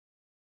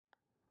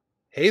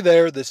Hey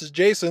there, this is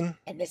Jason.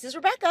 And this is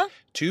Rebecca.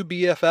 Two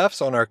BFFs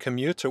on our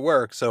commute to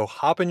work, so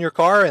hop in your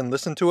car and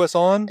listen to us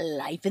on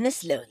Life in the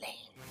Slow Lane.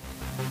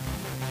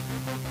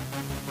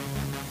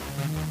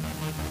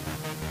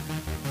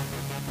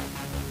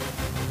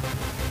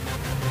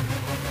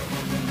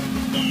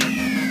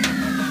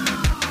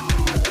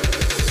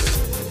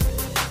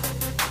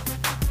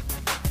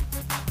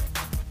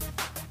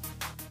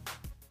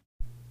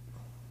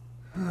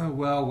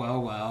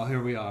 Well,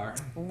 here we are.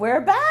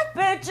 We're back,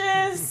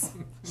 bitches.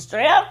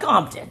 Straight out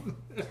Compton.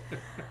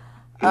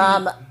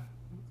 I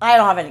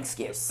don't have an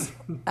excuse.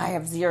 I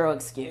have zero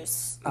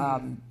excuse.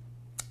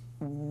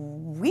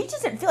 We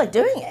just didn't feel like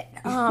doing it.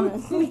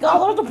 We got a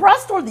little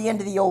depressed toward the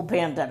end of the old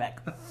pandemic.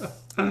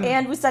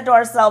 And we said to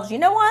ourselves, you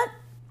know what?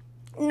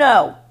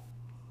 No.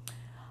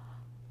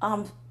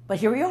 But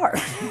here we are.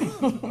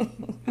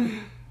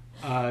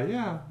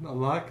 Yeah, a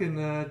lot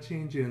can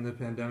change you in the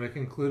pandemic,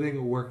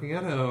 including working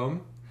at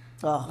home.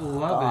 Oh,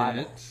 Love God.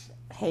 it.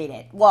 Hate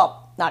it.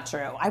 Well, not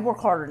true. I work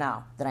harder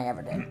now than I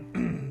ever did.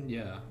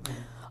 Yeah.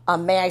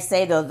 May I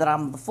say, though, that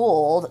I'm the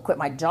fool that quit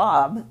my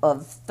job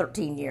of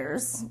 13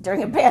 years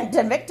during a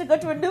pandemic to go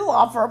to a new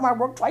law firm where I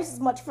work twice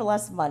as much for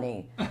less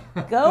money.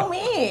 Go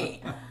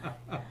me.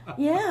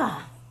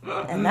 Yeah.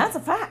 And that's a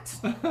fact.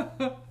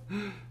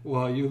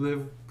 Well,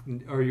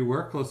 you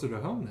work closer to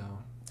home now.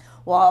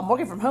 Well, I'm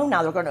working from home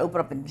now. They're going to open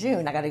up in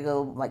June. I got to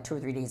go like 2 or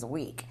 3 days a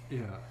week.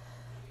 Yeah.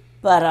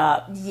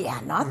 But,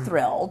 yeah, not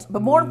thrilled.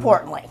 But more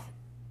importantly,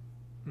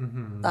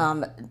 Jason and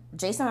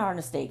I are on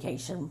a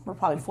staycation. We're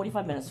probably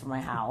 45 minutes from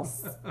my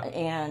house.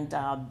 And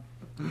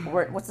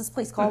what's this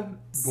place called?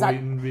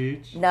 Boynton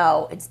Beach.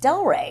 No, it's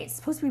Delray. It's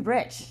supposed to be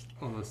rich.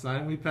 On the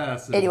sign we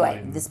pass it. Anyway,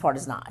 Boynton. this part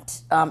is not.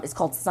 It's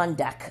called Sun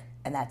Deck,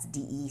 and that's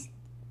DEK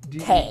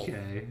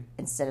DEK.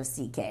 instead of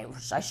CK,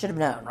 which I should have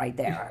known right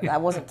there.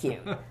 That wasn't cute.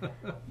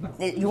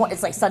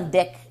 It's like Sun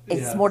Dick.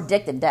 It's Yes. more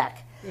dick than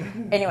deck.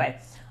 Anyway,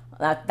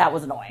 that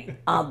was annoying.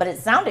 But it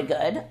sounded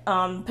good.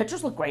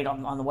 Pictures look great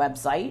on the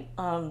website.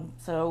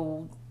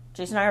 So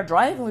Jason and I are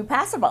driving. We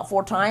passed it about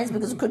 4 times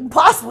because it couldn't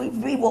possibly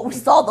be what we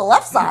saw on the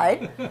left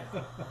side.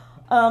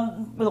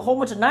 With a whole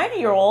bunch of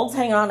 90-year-olds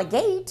hanging on a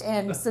gate,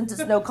 and since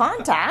it's no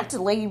contact,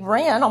 the lady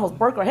ran, almost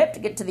broke her hip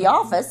to get to the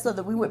office so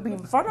that we wouldn't be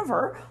in front of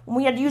her when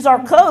we had to use our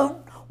code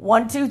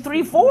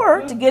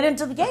 1234 to get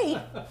into the gate.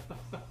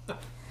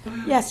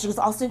 Yes, she goes,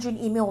 I'll send you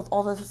an email with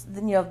all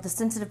the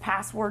sensitive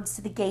passwords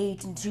to the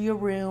gate and to your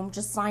room.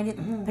 Just sign it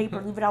in paper,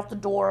 leave it out the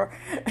door.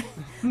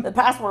 The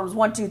password was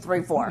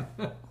 1234.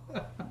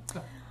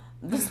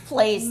 This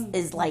place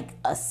is like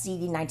a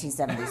seedy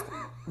 1970s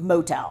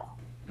motel.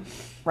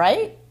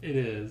 Right? It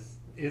is.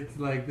 It's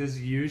like this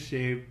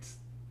U-shaped.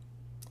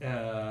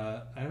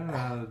 I don't know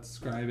how to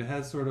describe it. It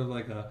has sort of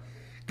like a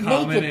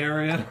common Naked.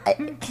 area.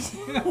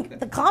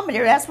 The common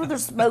area, that's where they're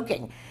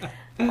smoking.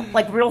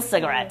 Like real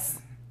cigarettes.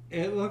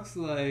 It looks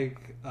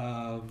like.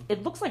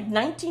 It looks like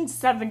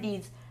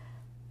 1970s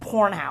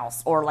porn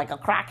house or like a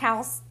crack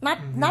house. Not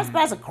as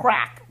bad as a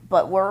crack,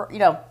 but where,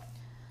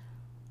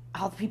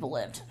 how the people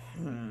lived.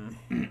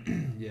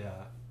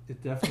 Yeah,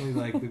 it definitely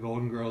like the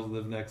Golden Girls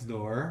live next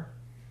door.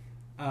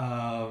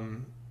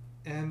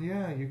 And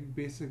yeah, you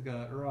basically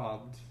got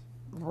robbed.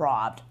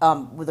 Robbed.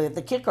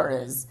 The kicker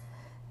is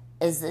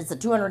it's a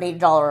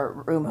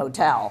 $280 room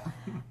hotel.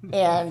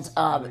 And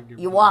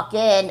you walk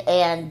in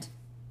and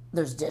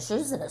there's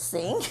dishes and a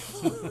sink.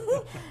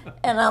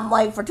 And I'm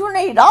like, for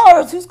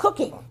 $280, who's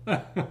cooking?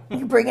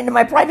 You bring into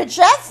my private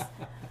chef?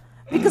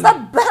 Because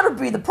that better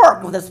be the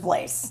perk of this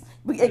place.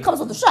 It comes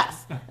with a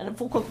chef and a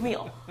full cooked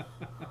meal.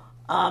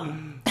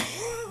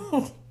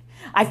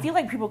 I feel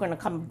like people are going to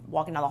come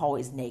walking down the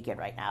hallways naked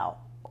right now.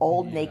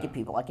 Old naked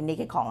people, like a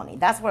naked colony.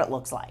 That's what it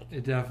looks like.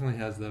 It definitely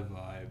has that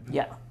vibe.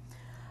 Yeah.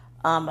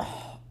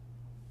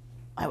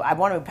 I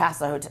want to pass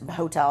the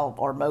hotel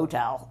or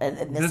motel.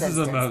 In This is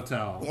instance. a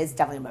motel. It's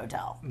definitely a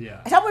motel. Yeah.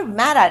 I thought we were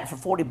mad at it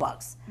for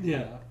 $40.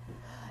 Yeah.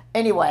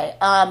 Anyway,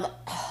 I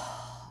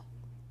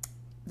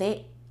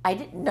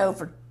didn't know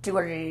for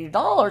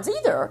 $280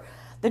 either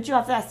that you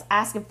have to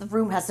ask if the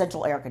room has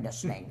central air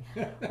conditioning.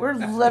 Our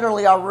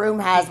room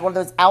has one of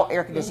those out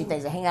air conditioning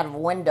things that hang out of a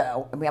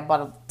window, and we have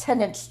about a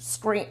 10-inch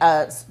screen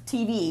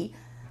TV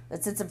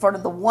that sits in front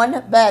of the one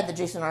bed that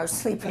Jason and I are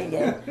sleeping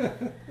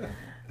in.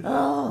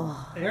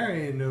 Oh. There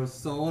ain't no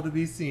soul to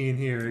be seen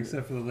here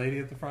except for the lady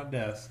at the front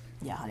desk.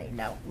 Yeah, honey,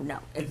 no.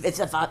 This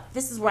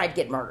is where I'd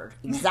get murdered.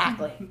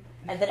 Exactly.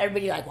 And then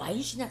everybody like, why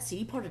is she in that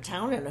seedy part of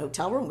town in a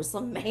hotel room with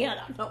some man?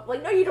 I'm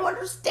like, no, you don't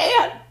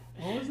understand.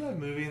 What was that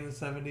movie in the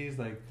 70s?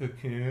 Like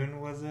Cocoon,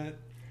 was it?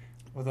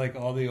 With like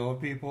all the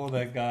old people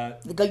that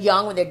got... They go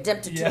young when they're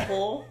dipped into the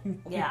pool.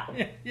 Yeah.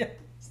 Yes,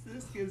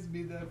 this gives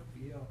me that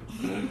feel.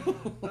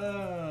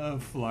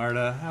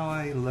 Florida, how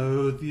I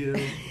loathe you.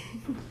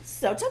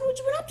 So tell me what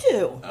you've been up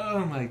to.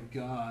 Oh my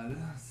god.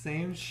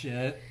 Same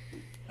shit.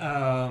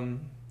 I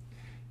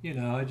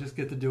just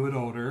get to do it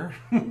older.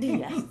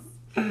 Yes.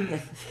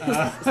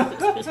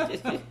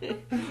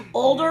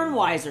 Older and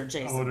wiser,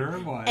 Jason. Older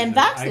and wiser. And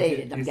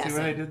vaccinated, I'm you guessing. see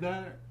what I did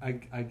there?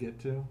 I get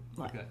to?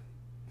 What? Okay.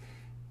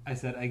 I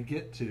said I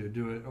get to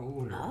do it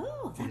older.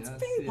 Oh, that's Yes,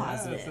 very yes,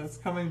 positive. that's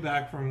coming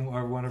back from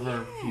one of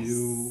our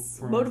few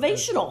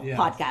Motivational yes.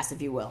 podcast,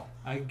 if you will.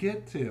 I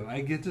get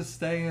to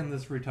stay in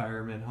this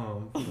retirement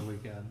home for the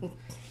weekend.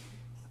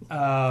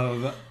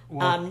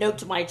 Note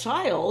to my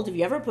child: if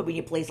you ever put me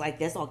in a place like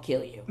this, I'll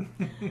kill you.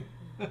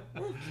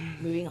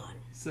 Moving on.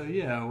 So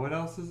yeah, what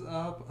else is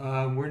up?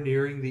 We're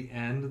nearing the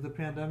end of the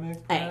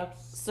pandemic,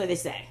 perhaps. Hey, so they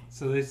say.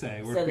 So they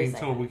say. We're So they being say.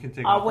 told we can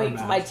take I'll off our wait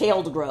for my masks.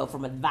 tail to grow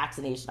from a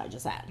vaccination I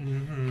just had.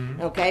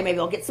 Mm-hmm. Okay, maybe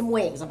I'll get some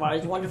wings. I've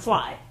always wanted to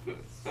fly.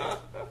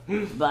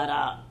 But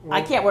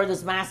I can't wear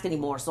this mask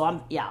anymore, so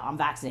I'm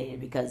vaccinated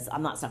because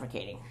I'm not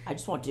suffocating. I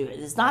just want to do it.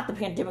 It's not the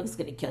pandemic that's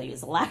going to kill you.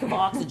 It's the lack of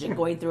oxygen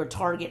going through a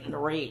Target in a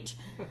rage.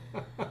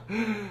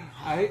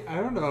 I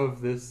don't know if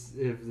this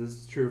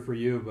is true for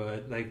you,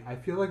 but like I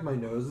feel like my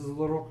nose is a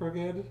little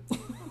crooked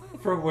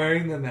from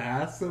wearing the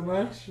mask so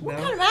much. What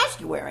kind of mask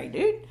you wearing,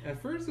 dude?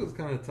 At first it was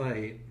kind of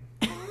tight.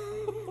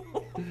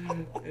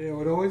 It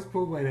would always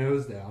pull my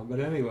nose down, but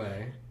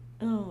anyway,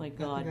 Oh my I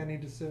god. think I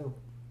need to sue.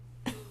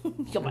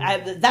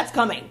 That's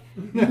coming.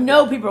 You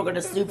know people are going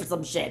to sue for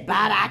some shit.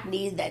 Bad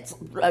acne that's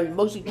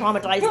emotionally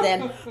traumatized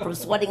them from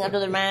sweating under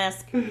their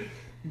mask.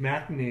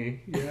 Macne,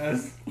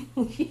 yes.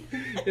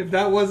 If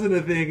that wasn't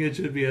a thing, it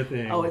should be a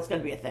thing. Oh, it's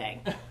going to be a thing.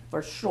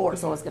 For sure,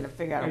 someone's going to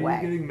figure out Are a you way.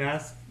 getting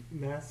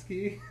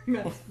masky?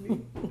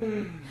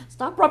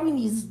 Stop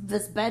rubbing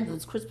this bed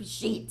with crispy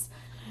sheets.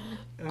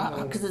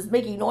 Because it's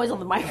making noise on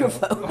the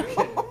microphone.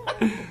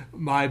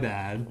 My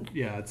bad.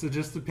 Yeah, so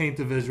just to paint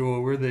the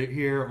visual, we're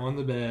here on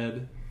the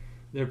bed.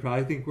 They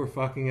probably think we're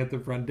fucking at the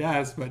front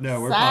desk, but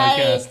no, we're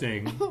Psych.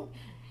 podcasting.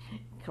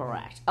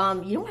 Correct.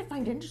 You know what I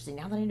find interesting?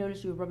 Now that I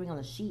noticed you were rubbing on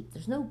the sheet,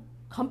 there's no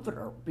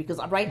comforter. Because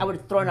I would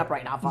have thrown up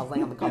right now if I was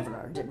laying on the comforter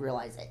and didn't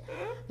realize it.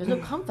 There's no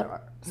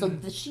comforter. So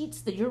the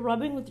sheets that you're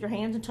rubbing with your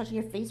hands and touching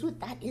your face with,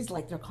 that is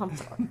like their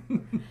comforter. I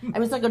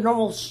mean, it's like a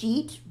normal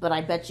sheet, but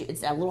I bet you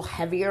it's a little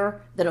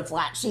heavier than a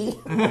flat sheet.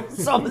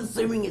 So I'm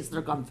assuming it's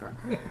their comforter.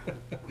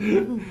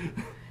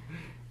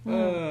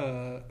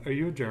 Are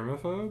you a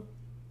germaphobe?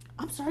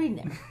 I'm sorry,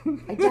 Nick.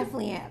 I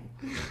definitely am.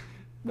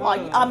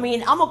 Well, I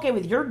mean, I'm okay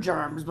with your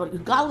germs,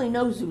 but God only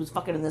knows who was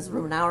fucking in this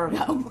room an hour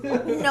ago.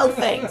 No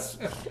thanks.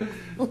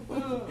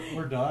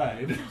 Or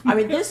died. I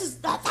mean,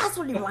 that's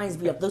what it reminds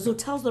me of. Those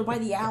hotels that are by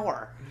the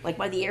hour, like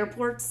by the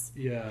airports.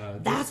 Yeah.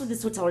 That's what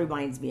this hotel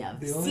reminds me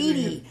of. The only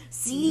Seedy,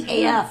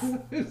 seedy AF,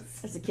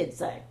 as the kids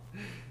say.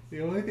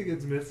 The only thing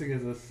it's missing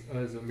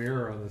is a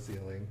mirror on the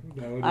ceiling.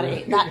 That would I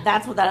mean,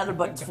 that's what that other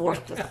button's for.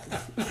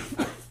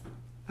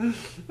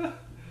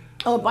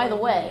 Oh, by the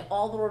way,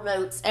 all the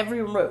remotes,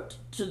 every remote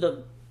to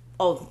the...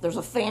 Oh, there's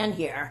a fan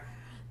here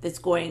that's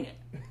going...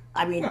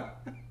 I mean,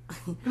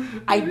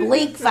 I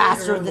blink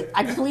faster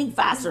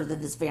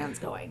than this fan's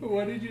going.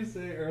 What did you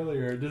say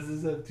earlier? Does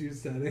this have two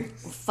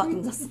settings?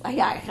 Fucking...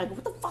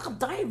 what the fuck? I'm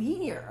dying of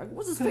heat here.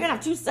 What's this fan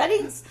have two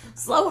settings?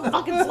 Slow and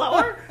fucking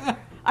slower?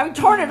 I mean,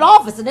 turn it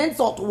off. It's an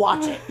insult to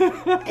watch it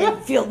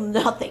and feel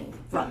nothing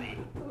from it.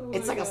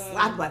 It's like a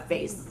slap in my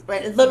face.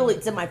 Right? Literally,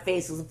 it's in my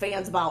face because the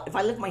fan's about... If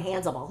I lift my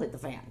hands up, I'll hit the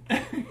fan.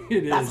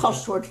 It That's is. how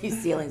short these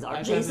ceilings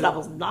are. Jason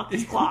Doubles knocked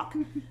his clock.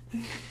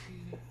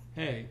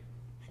 Hey,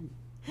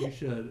 we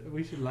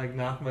should like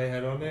knock my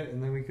head on it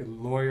and then we could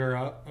lawyer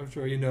up. I'm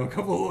sure you know a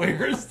couple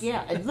lawyers.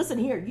 Yeah, and listen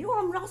here. You know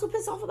what I'm also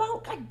pissed off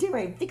about? God damn it,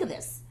 I didn't think of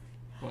this.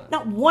 What?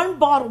 Not one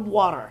bottled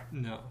water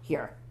No.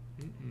 here.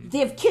 They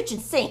have kitchen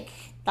sink.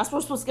 That's where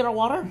we're supposed to get our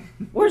water?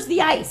 Where's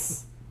the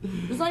ice?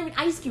 There's not even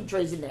ice cube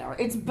trays in there.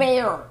 It's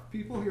bare.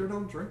 People here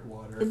don't drink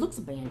water. It looks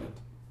abandoned.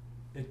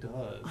 It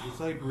does. It's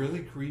like really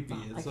creepy. I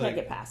It's can't like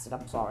get past it.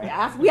 I'm sorry.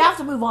 We have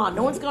to move on.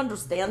 No one's going to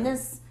understand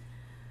this.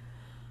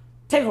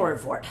 Take a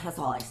word for it. That's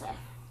all I say.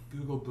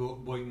 Google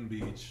Boynton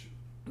Beach.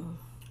 And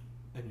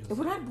you'll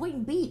We're see. not at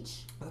Boynton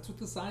Beach. That's what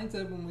the sign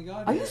said when we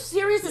got Are here. you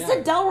serious? It Yeah.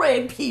 said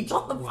Delray Beach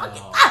on the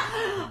fucking...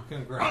 Wow.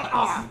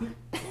 Congrats.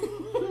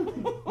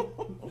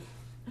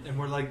 And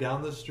we're like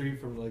down the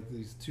street from like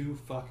these two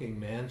fucking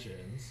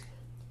mansions.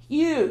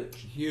 Huge.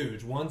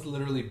 Huge. One's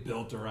literally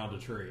built around a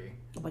tree.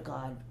 Oh my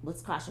god.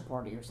 Let's crash a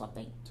party or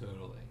something.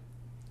 Totally.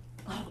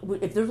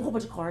 If there's a whole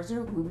bunch of cars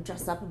there, we would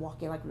dress up and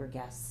walk in like we were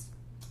guests.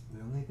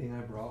 The only thing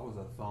I brought was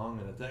a thong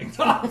and a tank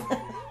top.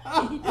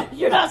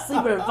 You're not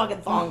sleeping in a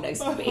fucking thong next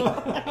to me.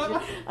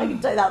 I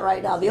can tell you that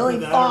right now. The only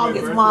That thong on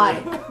is my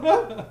mine.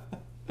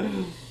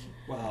 birthday.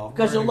 Wow.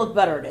 Because you'll look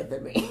better in it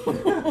than me.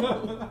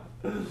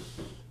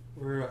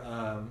 We're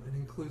an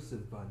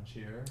inclusive bunch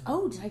here.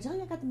 Oh, did I tell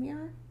you I got the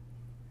mirror?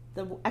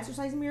 The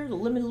exercise mirror? The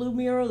Lemon Lube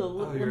mirror? The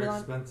Oh, your Lemon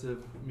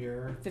expensive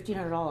mirror.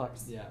 $1,500.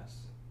 Yes.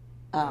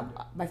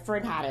 My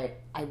friend had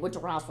it. I went to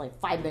her house for like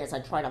 5 minutes. I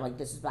tried it. I'm like,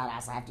 this is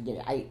badass. I have to get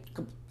it. I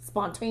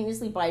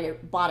spontaneously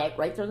bought it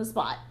right there on the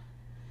spot.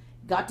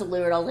 Got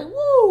delivered. I was like,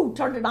 woo!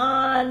 Turned it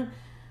on.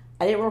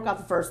 I didn't work out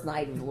the first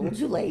night. It was a little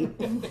too late.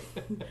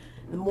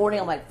 The morning,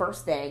 I'm like,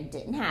 first thing.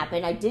 Didn't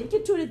happen. I did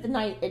get to it at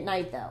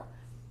night though.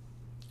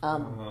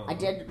 I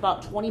did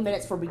about 20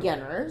 minutes for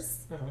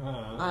beginners,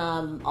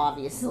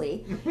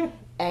 obviously.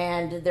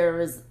 And there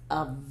was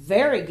a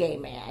very gay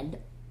man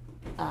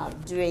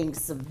doing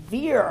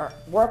severe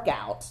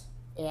workout,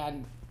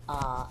 and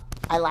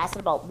I lasted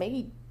about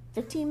maybe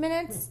 15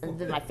 minutes, and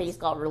then my face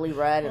got really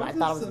red, and I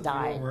thought I was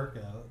dying.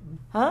 Workout?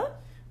 Huh?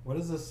 What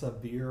is a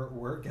severe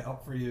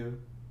workout for you?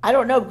 I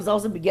don't know because I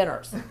was in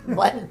beginners.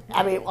 But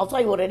I mean, I'll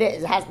tell you what it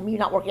is. It has me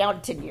not working out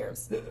in 10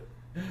 years.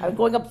 I'm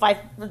going up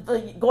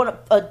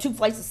 2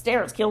 flights of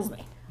stairs kills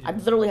me. Yeah. I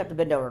literally have to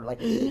bend over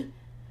like.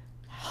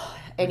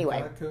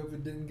 Anyway,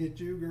 COVID didn't get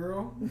you,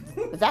 girl.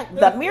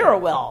 That mirror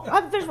will. I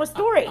haven't finished my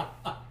story.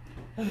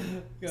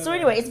 So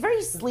anyway, it's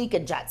very sleek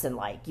and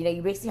Jetson-like. You know,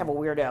 you basically have a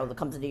weirdo that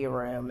comes into your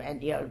room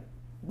and, you know,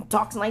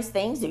 talks nice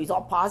things. He's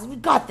all positive.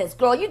 You got this,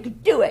 girl. You can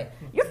do it.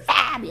 You're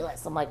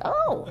fabulous. I'm like,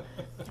 oh.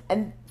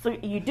 And so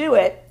you do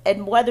it,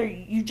 and whether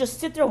you just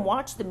sit there and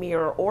watch the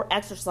mirror or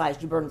exercise,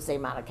 you burn the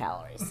same amount of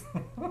calories.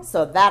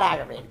 So that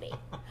aggravated me.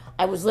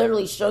 I was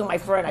literally showing my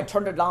friend. I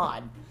turned it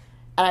on,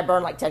 and I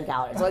burned like 10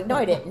 calories. I'm like, no,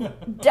 I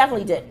didn't.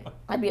 Definitely didn't.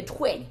 I'd be a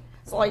twig.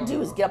 So all I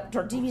do is get up,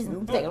 turn TVs, and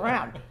move things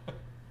around.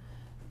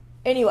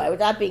 Anyway, with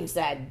that being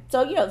said,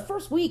 so, you know, the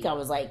first week I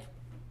was like,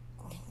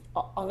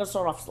 I'm going to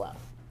start off slow.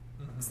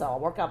 Mm-hmm. So I'll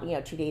work out,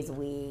 2 days a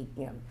week,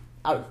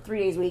 3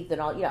 days a week, then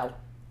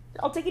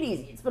I'll take it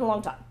easy. It's been a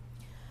long time.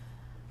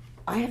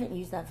 I haven't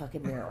used that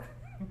fucking mirror.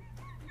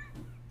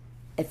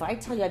 If I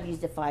tell you I've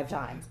used it 5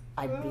 times,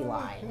 I'd be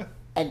lying.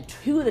 And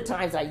 2 of the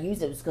times I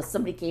used it was because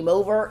somebody came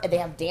over and they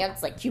have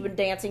dance, like Cuban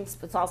dancing,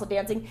 salsa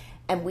dancing,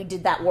 and we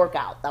did that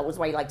workout. That was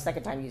my,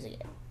 second time using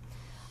it.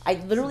 I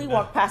literally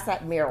walked past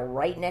that mirror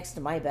right next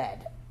to my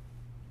bed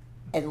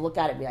and look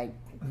at it and be like,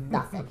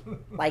 nothing.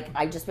 Like,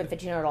 I just spent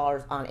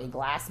 $1,500 on a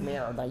glass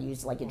mirror that I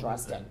used to, get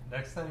dressed in.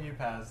 Next time you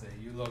pass it,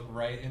 you look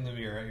right in the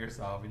mirror at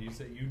yourself and you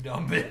say, you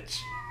dumb bitch.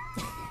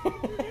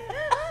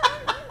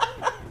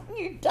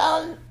 You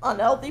dumb,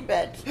 unhealthy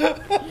bitch.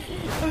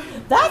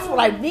 That's what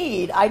I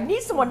need. I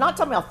need someone not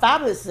tell me how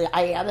fabulous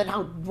I am and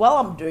how well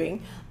I'm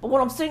doing, but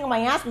when I'm sitting on my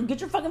ass, get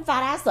your fucking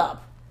fat ass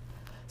up.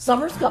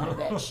 Summer's coming,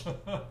 bitch.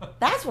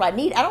 That's what I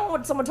need. I don't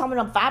want someone telling me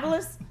I'm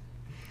fabulous.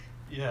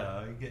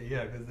 Yeah.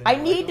 I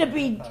need to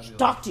be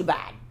talked to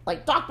bad.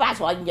 Like, talk bad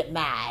so I can get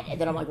mad. And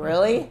then I'm like,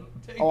 really?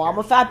 I'm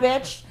a fat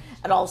bitch?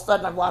 And all of a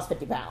sudden I've lost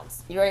 50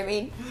 pounds. You know what I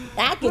mean?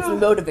 That gets me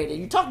motivated.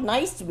 You talk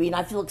nice to me and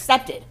I feel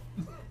accepted.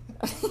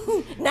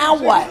 Now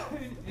what?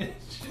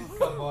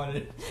 Come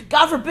on.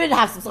 God forbid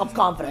have some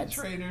self-confidence.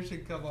 The trainer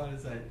should come on and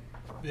say,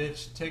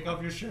 bitch, take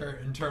off your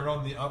shirt and turn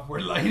on the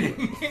upward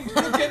lighting.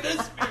 Look at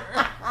this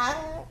mirror.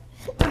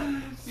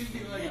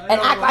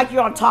 And act like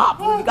you're on top.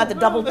 You got the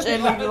double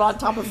chin and you're on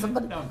top of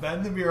somebody. Now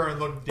bend the mirror and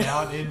look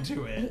down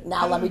into it.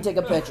 Now let me take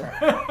a picture.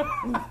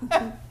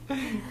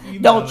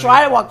 Don't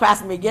try to walk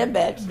past me again,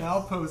 bitch.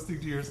 Now posting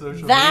to your social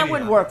media. That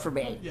would work for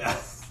me.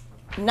 Yes.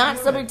 Not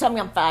somebody tell me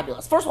I'm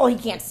fabulous. First of all, he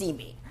can't see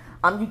me.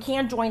 You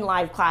can join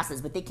live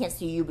classes, but they can't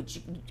see you. But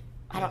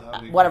I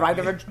don't. Whatever. I've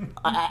never.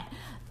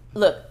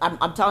 Look,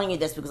 I'm telling you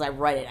this because I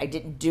read it. I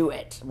didn't do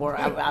it. Or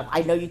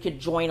I know you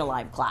could join a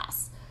live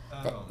class.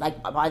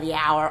 Like by the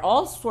hour,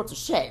 all sorts of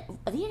shit.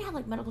 They didn't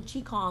have medical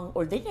qigong,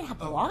 or they didn't have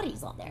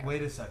Pilates on there.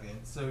 Wait a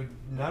second. So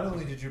not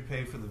only did you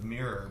pay for the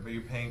mirror, but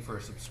you're paying for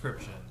a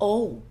subscription.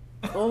 Oh,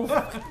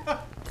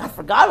 I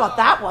forgot about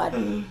that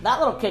one. That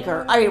little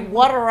kicker. I mean,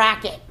 what a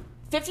racket!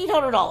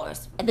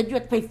 $1,500, and then you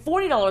have to pay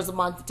 $40 a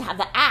month to have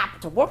the app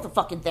to work the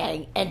fucking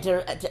thing and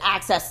to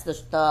access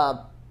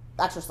the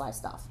exercise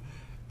stuff.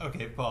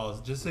 Okay, pause.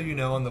 Just so you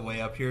know, on the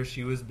way up here,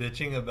 she was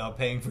bitching about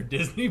paying for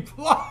Disney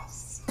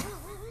Plus.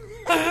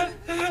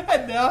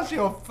 And now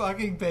she'll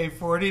fucking pay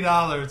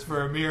 $40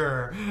 for a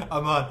mirror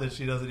a month that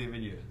she doesn't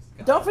even use.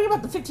 God. Don't forget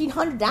about the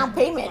 $1,500 down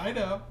payment. I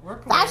know. We're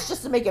cool. That's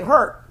just to make it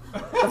hurt. The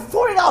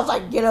 $40 I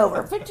can get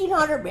over.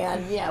 $1,500,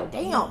 man.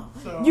 Damn.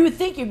 So, you would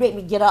think you'd make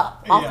me get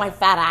up off my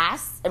fat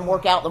ass and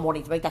work out in the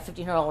morning to make that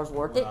 $1,500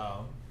 worth it.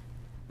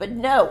 But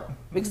no,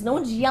 because no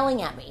one's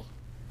yelling at me.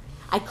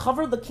 I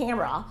cover the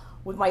camera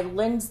with my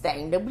lens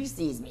thing. Nobody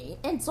sees me.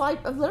 And so I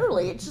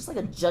literally, it's just like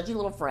a judgy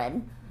little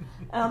friend.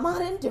 And I'm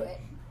not into it.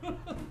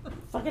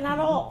 Fucking at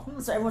all.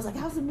 So everyone's like,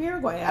 how's the mirror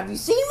going? Have you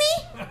seen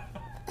me? Not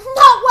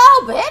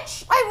well,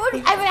 bitch.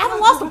 I haven't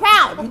lost a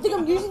pound. You think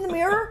I'm using the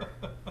mirror?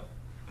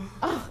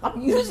 I'm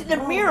using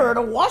the mirror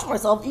to wash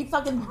myself, eat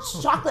fucking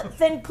chocolate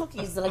thin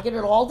cookies that I get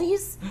at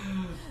Aldi's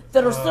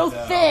that are so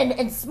thin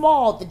and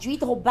small that you eat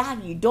the whole bag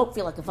and you don't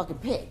feel like a fucking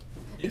pig.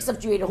 Yeah.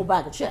 Except you ate a whole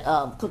bag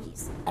of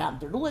cookies.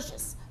 They're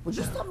delicious. Would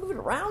you stop moving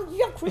around? You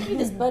know how creepy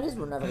this bed is?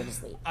 We're never going to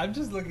sleep. I'm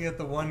just looking at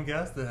the one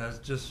guest that has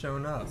just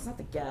shown up. It's not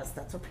the guest.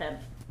 That's her pimp.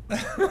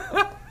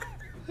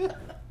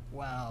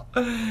 Wow.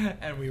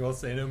 And we will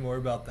say no more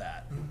about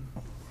that.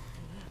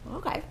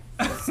 Okay.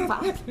 That's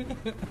fine.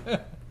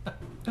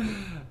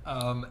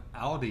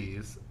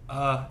 Aldi's.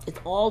 It's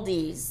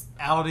Aldi's.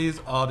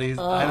 Aldi's.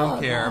 I don't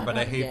care, but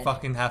I hate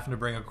fucking having to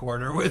bring a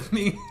quarter with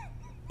me.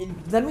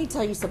 Let me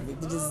tell you something.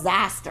 The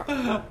disaster.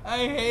 I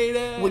hate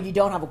it. When you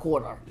don't have a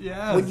quarter.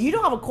 Yes. When you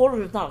don't have a quarter,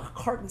 there's not a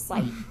cart in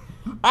sight.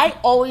 I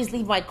always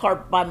leave my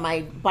cart by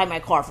my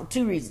car for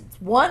 2 reasons.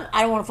 One,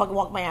 I don't want to fucking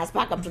walk my ass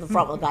back up to the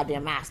front with a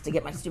goddamn mask to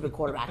get my stupid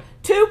quarter back.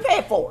 2, pay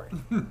it forward.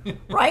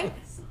 Right?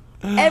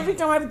 Every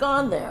time I've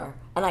gone there,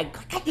 and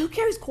God, who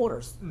carries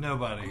quarters?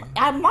 Nobody.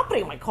 I'm not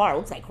putting it in my car. It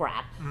looks like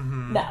crap.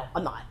 No,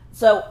 I'm not.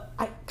 So,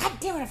 God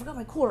damn it, I forgot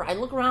my quarter. I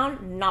look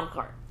around, not a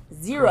cart.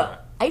 Zero. Right.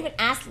 I even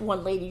asked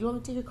one lady, you want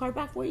me to take your card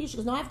back for you? She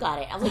goes, no, I've got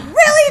it. I was like,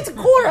 really? It's a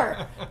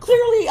quarter.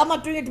 Clearly, I'm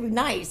not doing it to be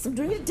nice. I'm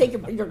doing it to take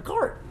your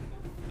cart.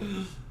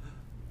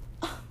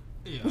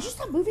 Yeah. Would you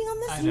stop moving on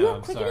this? I You know, are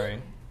I'm clicking sorry.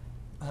 it?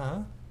 Huh?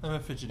 I'm a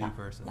fidgety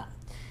person. No.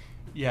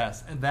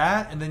 Yes, and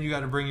then you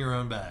got to bring your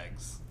own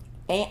bags.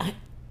 And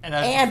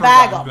And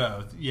bag forgotten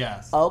 'em. both.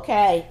 Yes.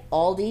 Okay,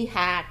 Aldi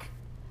hack,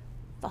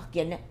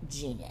 fucking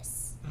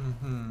genius.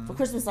 Mm-hmm. For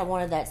Christmas, I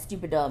wanted that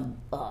stupid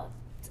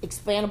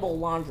expandable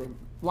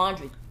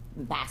laundry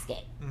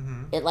basket.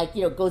 Mm-hmm.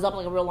 It goes up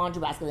like a real laundry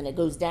basket, then it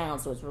goes down,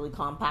 so it's really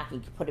compact. You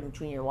can put it in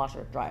between your washer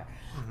and dryer.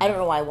 Mm-hmm. I don't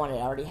know why I wanted it.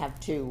 I already have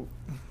two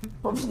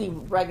perfectly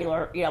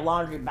regular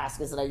laundry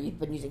baskets that I've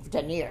been using for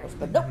 10 years.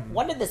 But nope,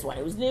 wanted this one.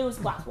 It was new, it was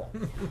classical.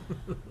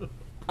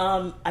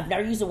 I've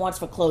never used it once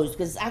for clothes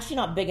because it's actually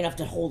not big enough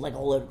to hold like a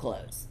load of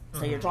clothes.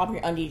 So you're dropping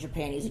your undies, your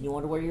panties, and you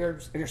wonder where your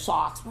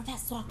socks. Where'd that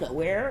sock go?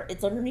 Where?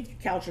 It's underneath your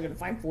couch. You're gonna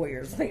find 4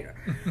 years later.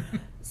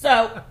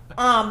 So,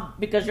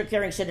 because you're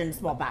carrying shit in a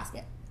small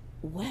basket.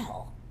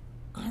 Well,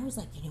 I was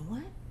like, you know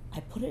what?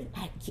 I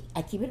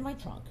keep it in my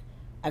trunk.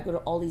 I go to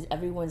Aldi's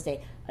every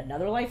Wednesday.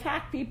 Another life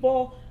hack,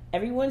 people.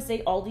 Every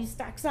Wednesday, Aldi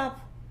stacks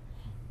up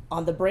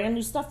on the brand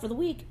new stuff for the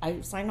week.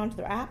 I sign on to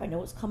their app. I know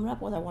what's coming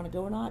up, whether I want to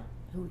go or not.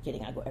 Who are you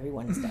kidding? I go every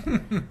Wednesday.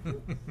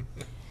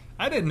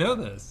 I didn't know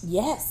this.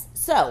 Yes.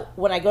 So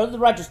when I go to the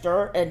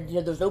register and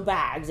there's no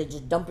bags, they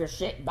just dump your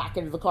shit back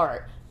into the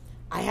cart.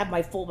 I have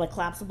my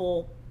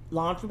collapsible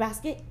laundry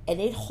basket,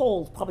 and it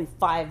holds probably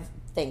 5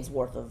 things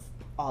worth of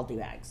Aldi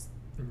bags.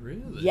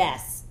 Really?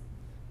 Yes.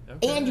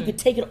 Okay. And you could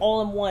take it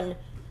all in one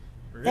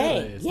Really?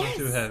 thing. It's Yes.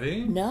 not too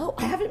heavy? No,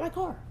 I have it in my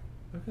car.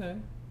 Okay.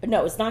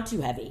 No, it's not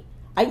too heavy.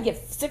 I can get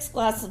 6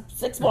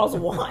 bottles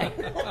of wine,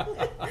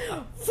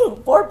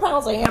 4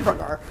 pounds of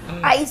hamburger,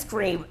 ice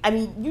cream. I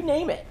mean, you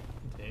name it.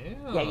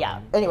 Damn. Yeah.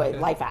 Anyway, Okay.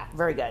 life hack,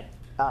 very good.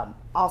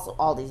 Also,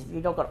 Aldi's. If you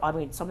don't go, I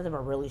mean, some of them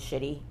are really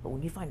shitty, but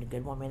when you find a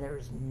good one, man, there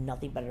is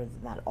nothing better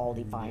than that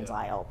Aldi finds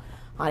aisle,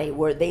 honey.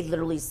 Where they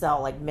literally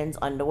sell like men's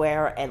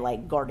underwear and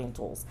like gardening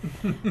tools.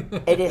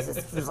 It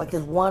is. There's like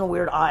this one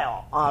weird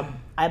aisle.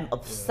 I'm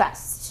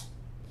obsessed.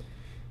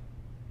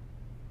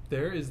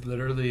 There is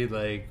literally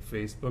like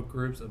Facebook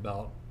groups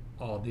about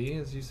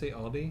Aldi, as you say,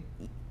 Aldi?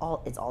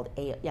 It's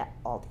Aldi. Yeah,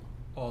 Aldi.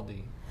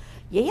 Aldi.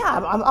 Yeah.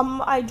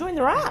 I joined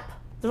their app.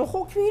 There's a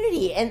whole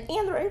community and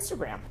their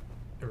Instagram.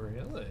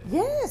 Really?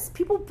 Yes,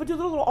 people do their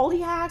little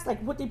Aldi hacks,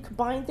 like what they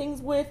combine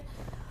things with.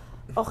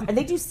 Oh, and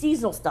they do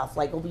seasonal stuff,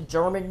 like it'll be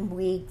German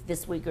week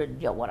this week or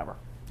whatever.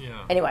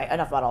 Yeah. Anyway,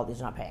 enough about Aldi's.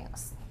 They're not paying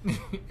us.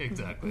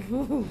 Exactly.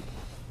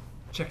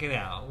 Check it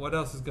out. What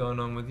else is going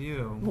on with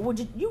you? Where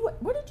did you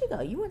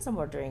go? You went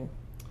somewhere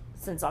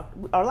since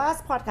our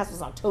last podcast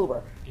was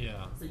October.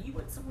 Yeah. So you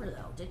went somewhere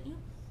though, didn't you?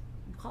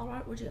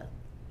 Colorado? Where'd you go?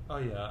 Oh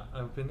yeah,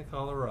 I've been to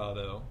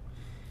Colorado.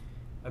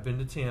 I've been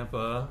to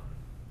Tampa.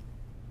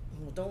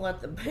 Well, don't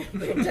let the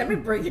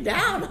pandemic bring you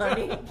down,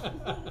 honey.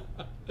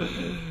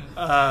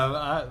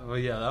 Well,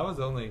 yeah, that was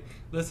only.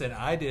 Listen,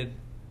 I did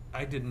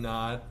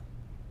not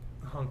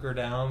hunker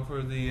down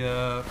for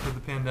the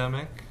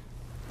pandemic.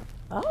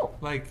 Oh.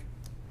 Like,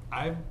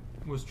 I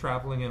was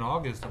traveling in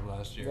August of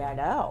last year. Yeah, I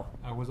know.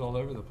 I was all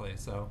over the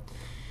place. So.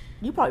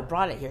 You probably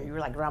brought it here. You were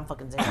like ground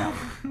fucking zero.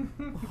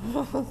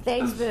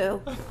 Thanks,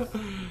 boo.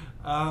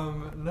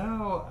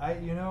 No,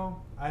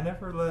 I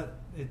never let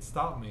it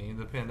stop me,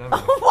 the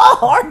pandemic. Well,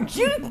 aren't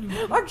you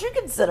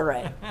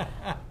considerate?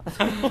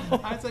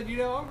 I said,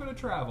 I'm going to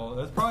travel.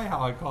 That's probably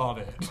how I called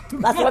it.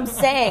 That's what I'm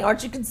saying.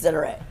 Aren't you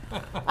considerate?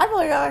 I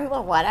really know.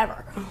 Well,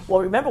 whatever. Well,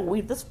 remember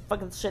when this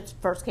fucking shit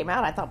first came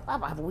out, I thought, I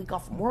have a week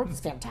off from work. It's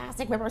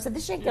fantastic. Remember, I said,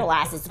 this shit ain't gonna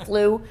last. It's the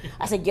flu.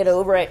 I said, get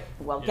over it.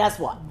 Well, guess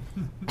what?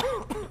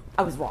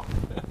 I was wrong.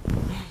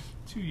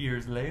 2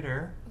 years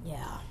later.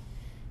 Yeah.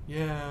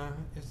 Yeah,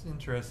 it's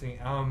interesting.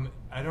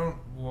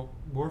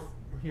 We're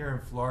here in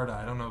Florida.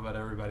 I don't know about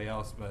everybody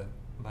else, but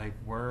like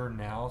we're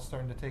now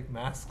starting to take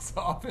masks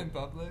off in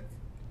public.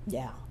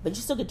 Yeah, but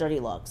you still get dirty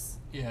looks.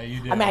 Yeah,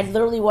 you do. I mean, I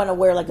literally want to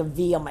wear like a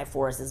V on my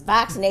forehead. It says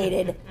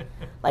vaccinated,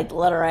 like the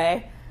letter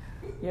A.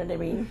 You know what I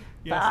mean?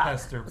 Yes,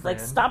 Hester. It's like,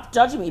 stop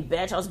judging me,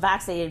 bitch. I was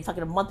vaccinated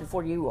fucking a month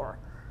before you were.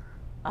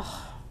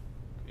 Ugh.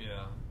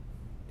 Yeah,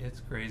 it's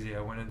crazy.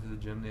 I went into the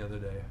gym the other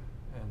day,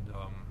 and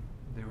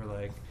they were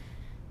like,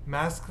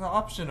 "Mask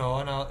optional,"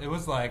 and it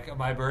was like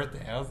my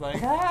birthday. I was like,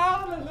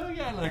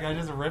 "Hallelujah!" Like I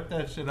just ripped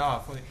that shit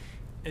off. Like,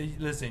 hey,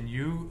 listen,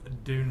 you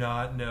do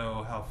not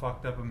know how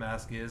fucked up a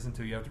mask is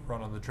until you have to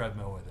run on the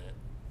treadmill with it.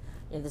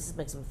 Yeah, this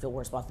makes me feel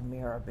worse about the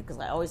mirror because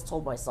I always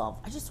told myself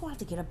I just don't have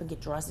to get up and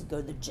get dressed and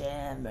go to the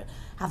gym and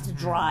have to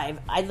drive.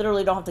 I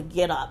literally don't have to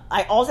get up.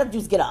 All I have to do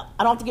is get up.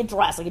 I don't have to get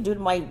dressed. I can do it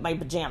in my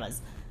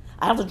pajamas.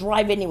 I don't have to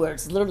drive anywhere.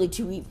 It's literally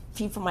 2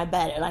 feet from my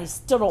bed, and I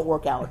still don't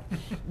work out.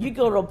 You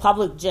go to a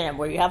public gym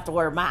where you have to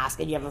wear a mask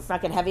and you have a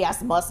fucking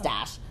heavy-ass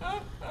mustache,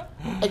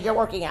 and you're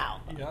working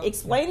out. Yep.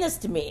 Explain this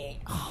to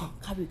me. Oh,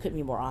 God, we couldn't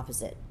be more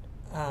opposite.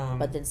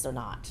 but then so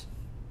not.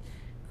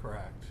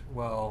 Correct.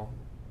 Well,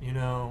 you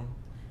know,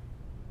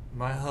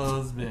 my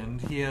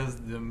husband, he has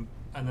an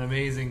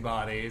amazing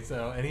body,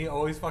 and he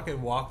always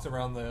fucking walks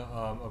around the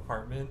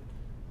apartment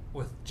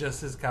with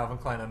just his Calvin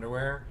Klein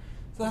underwear.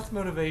 So that's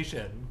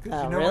motivation.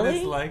 Because you know what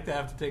it's like to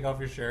have to take off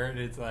your shirt?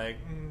 It's like,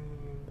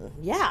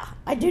 Yeah,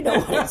 I do know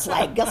what it's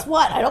like. Guess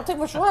what? I don't take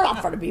my shirt off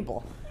in front of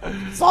people.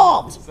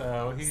 Solved.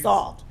 So he's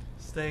Solved.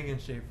 Staying in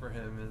shape for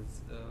him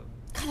is...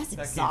 God, that's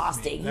that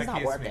exhausting. He's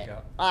not worth it.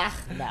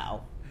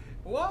 No.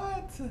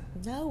 What?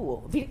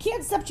 No. If he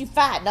can't accept you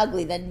fat and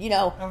ugly, then, you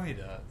know... Oh, he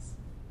does.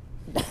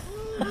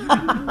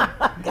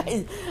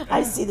 Guys,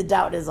 I see the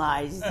doubt in his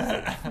eyes.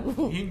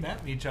 He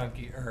met me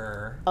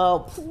chunkier. Oh,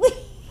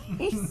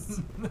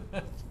 please.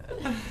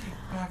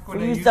 Back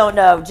when You don't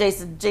know.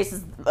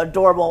 Jason's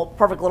adorable,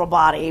 perfect little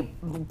body,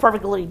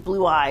 perfectly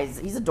blue eyes.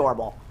 He's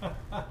adorable.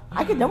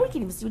 Nobody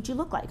can even see what you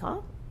look like,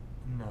 huh?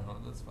 No,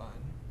 that's fine.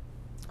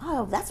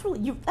 Oh, that's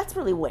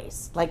really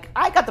waste. Like,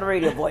 I got the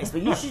radio voice,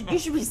 but you should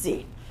be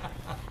seen.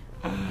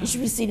 You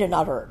should be seen and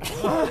not heard.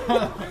 If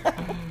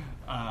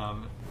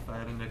I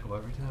had a nickel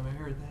every time I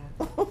heard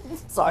that.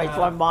 Sorry,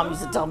 my mom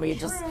used to tell me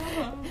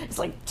it's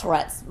like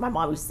Tourette's. My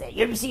mom used to say,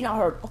 "You ever seen or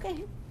heard?"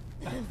 Okay.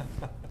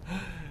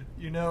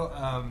 You know,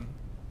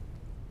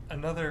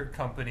 another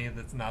company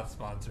that's not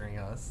sponsoring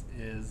us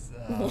is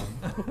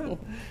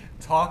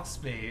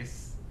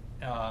Talkspace.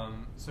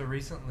 So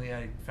recently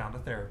I found a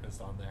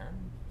therapist on there.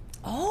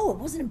 Oh, it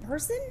wasn't in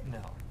person?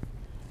 No.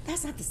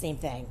 That's not the same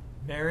thing.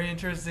 Very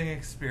interesting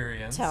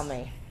experience. Tell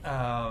me.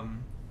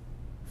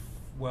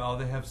 Well,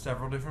 they have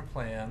several different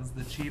plans.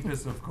 The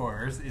cheapest, of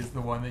course, is the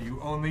one that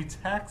you only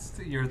text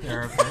your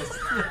therapist.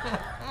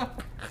 Oh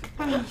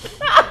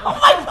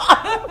my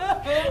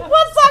God!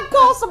 What's that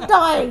cost? I'm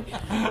dying.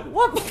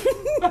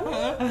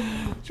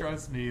 What?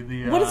 Trust me.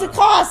 What does it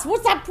cost?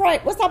 What's that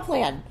price? What's that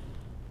plan?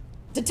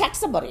 To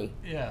text somebody.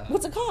 Yeah.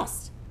 What's it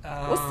cost?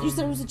 You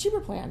said it was a cheaper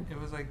plan. It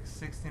was like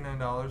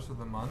 $69 for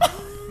the month.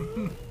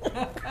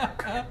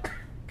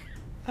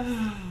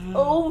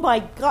 Oh my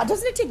God!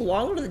 Doesn't it take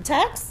longer to the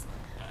text?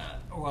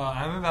 Well,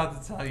 I'm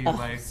about to tell you my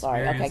experience.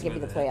 Sorry, okay, give me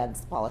the with it.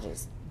 plans.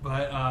 Apologies.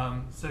 But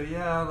so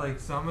yeah, like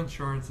some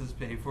insurances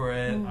pay for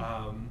it,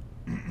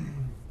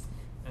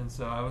 and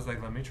so I was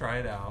like, let me try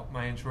it out.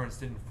 My insurance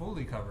didn't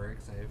fully cover it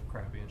because I have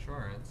crappy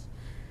insurance.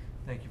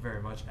 Thank you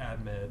very much,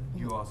 AdMed.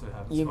 You also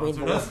haven't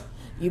sponsored us.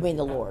 You mean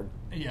the Lord?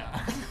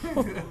 Yeah.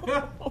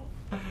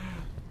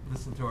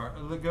 Listen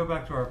to go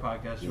back to our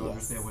podcast. You'll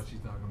understand what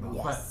she's talking about.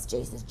 Yes,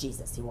 Jason's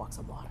Jesus. He walks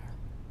on water.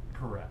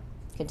 Correct.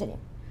 Continue.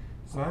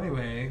 So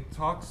anyway,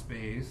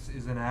 Talkspace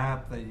is an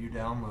app that you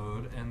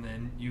download, and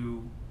then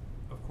you,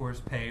 of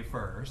course, pay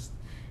first,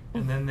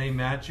 and then they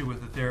match you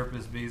with a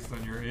therapist based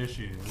on your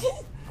issues.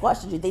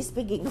 Question: do they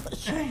speak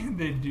English?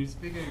 They do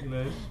speak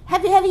English.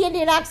 Heavy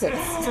Indian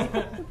accents.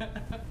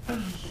 Dude,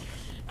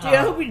 I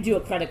hope we do a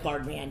credit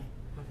card, man.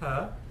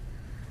 Huh?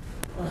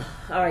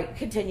 All right,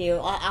 continue.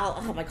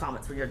 I'll have my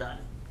comments when you're done.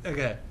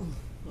 Okay.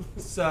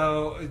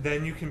 So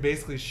then you can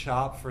basically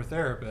shop for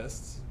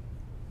therapists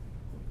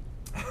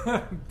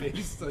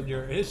based on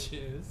your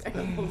issues. I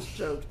almost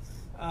choked.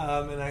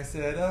 And I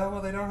said, oh,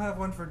 well, they don't have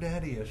one for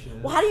daddy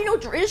issues. Well, how do you know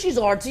what your issues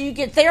are until you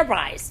get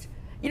therapized?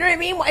 You know what I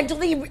mean? Until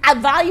they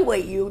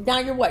evaluate you. Now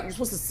you're what? You're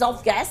supposed to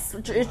self-guess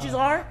what your issues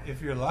are?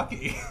 If you're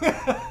lucky.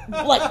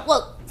 Like,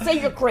 look, say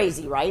you're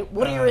crazy, right?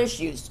 What are your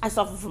issues? I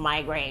suffer from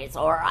migraines,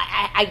 or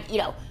I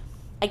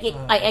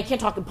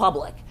can't talk in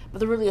public, but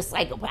they're really a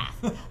psychopath.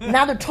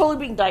 Now they're totally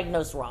being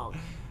diagnosed wrong.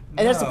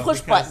 And there's a push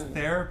button.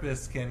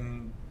 Therapists can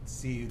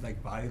see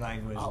like body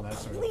language and that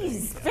sort of thing.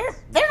 Please, they're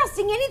not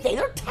seeing anything.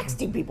 They're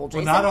texting people,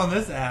 Jason. Well, not on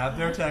this app.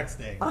 They're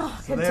texting.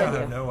 So they don't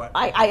have no way.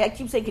 I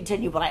keep saying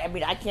continue, but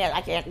I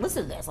can't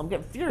listen to this. I'm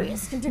getting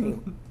furious.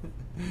 Continue.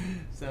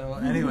 So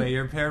anyway,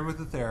 you're paired with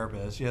a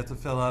therapist. You have to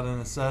fill out an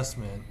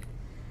assessment,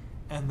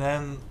 and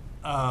then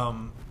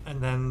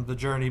the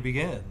journey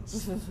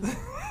begins.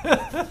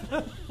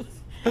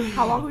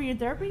 How long were you in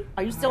therapy?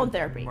 Are you still in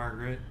therapy?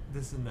 Margaret,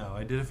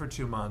 I did it for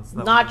 2 months.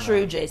 Not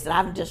true, Jason. I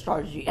haven't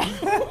discharged you yet.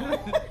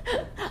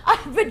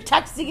 I've been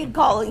texting and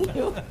calling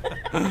you.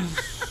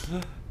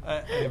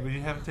 But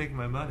you haven't taken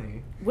my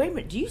money. Wait a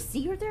minute. Do you see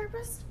your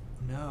therapist?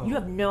 No. You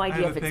have no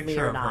idea if it's me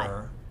or not.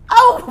 Her.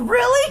 Oh,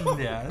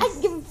 really? Yes. I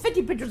can give him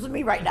 50 pictures of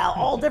me right now,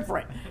 all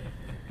different.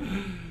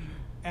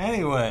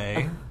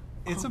 Anyway,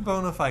 it's a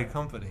bona fide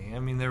company. I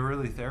mean, they're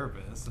really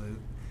therapists.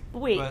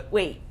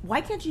 Wait.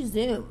 Why can't you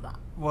Zoom?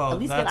 Well, at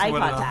least that's get eye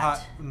what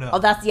contact. No. Oh,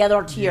 that's the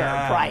other tier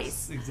Yes,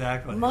 price.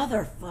 Exactly.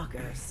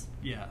 Motherfuckers.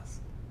 Yes.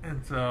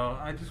 And so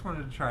I just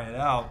wanted to try it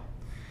out.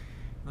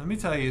 Let me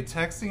tell you,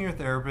 texting your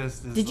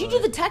therapist is. Did you do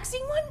the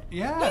texting one?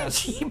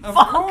 Yes. You cheap of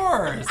fuck.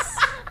 course.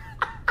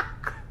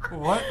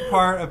 What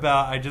part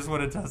about I just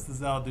want to test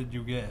this out did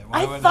you get?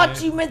 I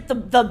thought you meant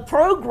the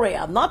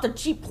program, not the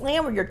cheap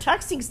plan where you're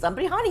texting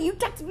somebody. Honey, you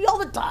text me all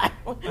the time.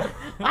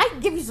 I can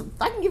give you some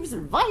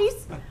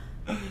advice.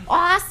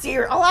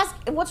 I'll ask,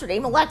 what's her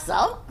name?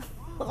 Alexa.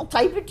 I'll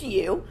type it to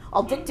you.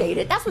 I'll dictate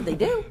it. That's what they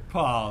do.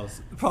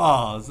 Pause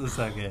a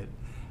second.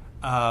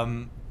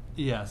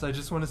 Yes, I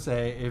just want to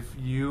say if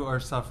you are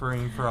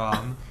suffering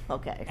from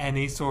Okay.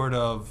 any sort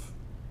of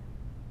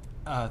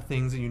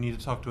things that you need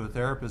to talk to a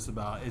therapist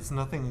about, it's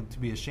nothing to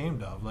be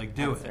ashamed of. Like,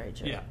 do That's it. very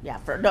true. Yeah.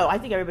 No, I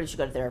think everybody should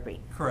go to therapy.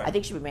 Correct. I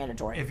think it should be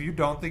mandatory. If you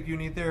don't think you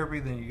need therapy,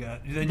 then you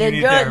need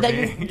you're, therapy.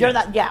 then you're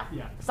that. Yeah.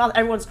 Yeah. It's not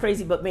everyone's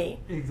crazy but me.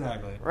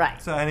 Exactly.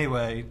 Right. So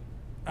anyway,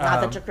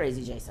 Not that you're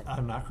crazy, Jason.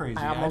 I'm not crazy.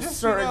 I'm almost just,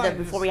 certain I that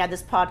before we had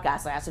this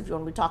podcast, I asked if you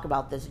wanted me to talk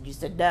about this, and you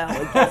said no.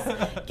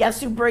 And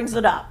guess who brings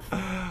it up?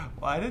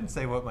 Well, I didn't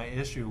say what my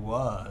issue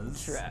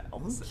was. True.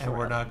 And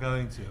we're not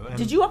going to. And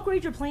Did you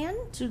upgrade your plan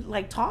to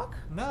talk?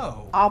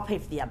 No. I'll pay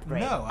for the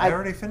upgrade. No, I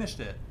already finished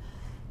it.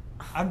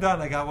 I'm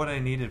done. I got what I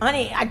needed. from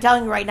Honey, it. I'm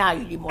telling you right now,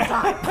 you need more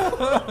time.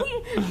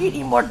 You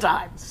need more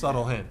time.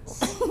 Subtle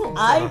hints.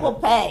 I will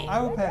pay. I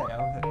will pay.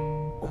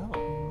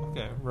 Oh,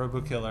 okay.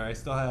 RoboKiller. I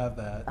still have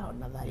that. Oh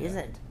no, that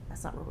isn't.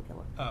 That's not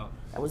RoboKiller. Oh.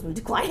 That was me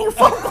declining a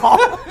phone call.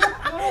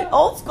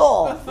 Old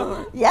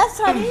school. Yes,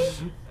 honey.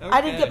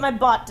 I didn't Okay. get my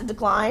butt to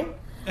decline.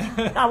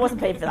 No, I wasn't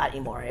paying for that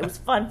anymore. It was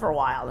fun for a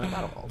while, then it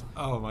got old.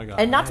 Oh my god.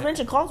 And not to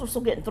mention, calls were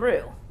still getting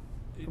through.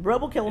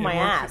 RoboKiller my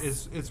ass.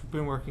 It's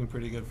been working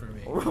pretty good for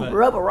me. but-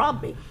 Robo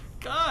robbed me.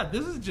 God,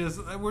 this is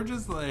we're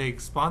just like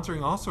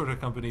sponsoring all sort of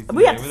companies.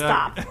 We have to today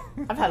stop. without-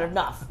 I've had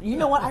enough. You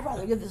know what? I'd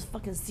rather give this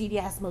fucking seedy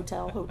ass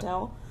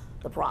hotel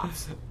the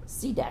props.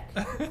 C-Deck.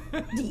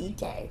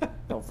 D-E-K.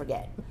 Don't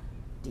forget.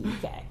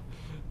 D-E-K.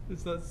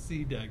 It's not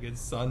C deck, it's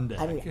Sun deck.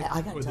 I mean,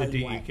 I gotta with tell the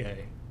you what.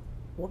 DEK.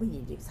 What we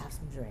need to do is have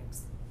some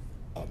drinks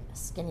and a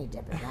skinny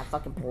dip in that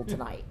fucking pool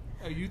tonight.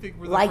 Oh, you think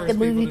we're the Like first the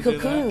movie people to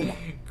do that?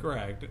 Cocoon.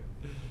 Correct.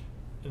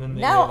 And then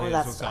the No, aliens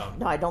that's will come.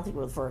 no. I don't think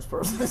we're the first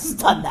person that's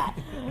done that.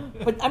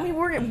 But I mean,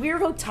 we're in a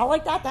weird hotel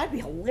like that. That'd be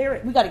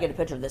hilarious. We got to get a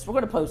picture of this. We're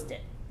going to post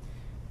it.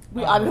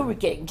 I mean, who are we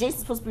kidding?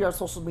 Jason's supposed to be our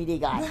social media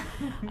guy.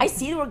 I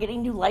see that we're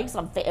getting new likes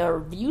on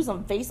or views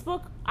on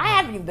Facebook. I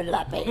haven't even been to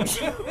that page.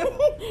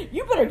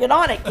 You better get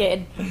on it,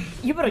 kid.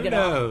 You better Who get on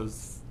it.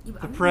 knows?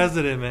 The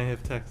president may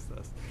have texted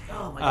us.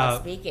 Oh my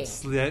God!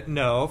 Speaking.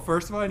 No,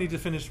 first of all, I need to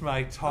finish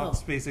my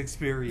Talkspace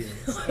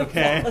experience. I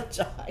Okay.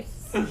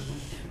 apologize.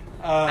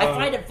 I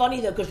find it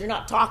funny though because you're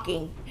not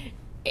talking,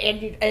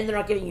 and they're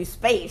not giving you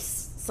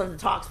space, so the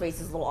talk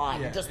space is a little odd.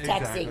 Yeah, You're just texting.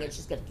 exactly. It's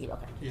just gonna keep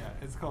okay. Yeah,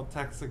 it's called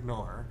text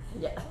ignore.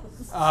 Yeah.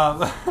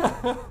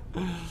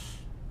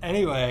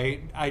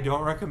 Anyway, I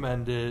don't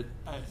recommend it.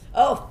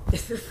 Oh,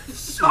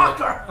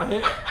 shocker!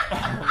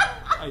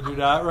 I do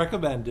not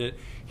recommend it.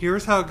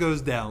 Here's how it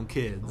goes down,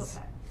 kids.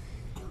 Okay.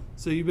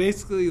 So you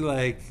basically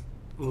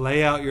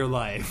lay out your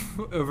life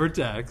over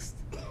text.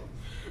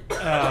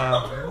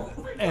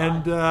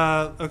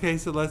 Okay,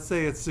 so let's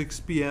say it's 6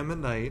 p.m. at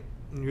night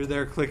and you're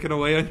there clicking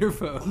away on your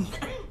phone.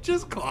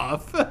 Just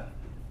cough.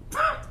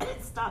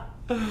 Stop.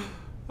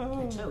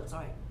 Oh. Choke.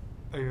 Sorry.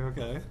 Are you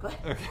okay? Go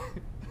ahead.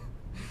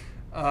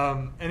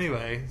 Okay.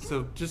 Anyway,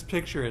 so just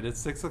picture it. It's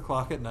 6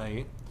 o'clock at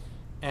night,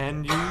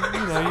 and you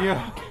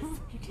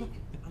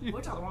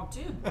We're talking wrong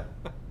too.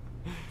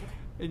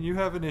 and you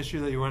have an issue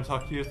that you want to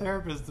talk to your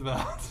therapist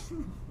about.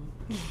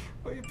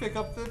 Well, you pick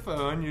up the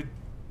phone, you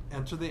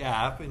enter the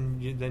app,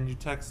 and then you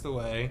text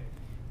away.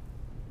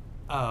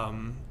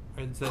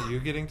 Is that you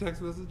getting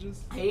text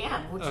messages? I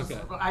am, which is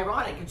Okay.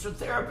 ironic. It's your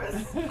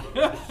therapist.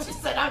 She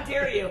said, "How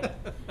dare you?"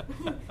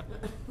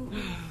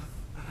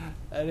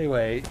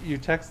 Anyway, you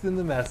text in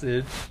the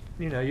message.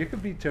 You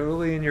could be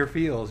totally in your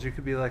feels. You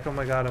could be like, "Oh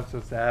my God, I'm so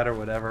sad," or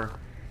whatever.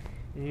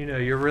 And,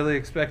 you're really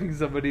expecting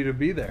somebody to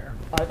be there.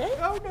 Are they?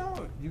 Oh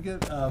no, you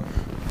get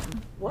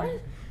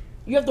What?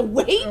 You have to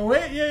wait? Oh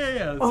wait,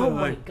 yeah. Oh So,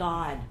 my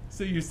God!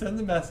 So you send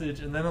the message,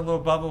 and then a little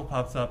bubble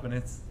pops up, and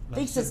it's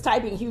Thinks it's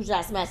typing a huge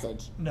ass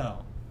message.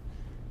 no.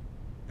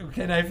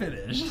 Can I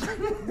finish?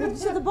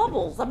 These are the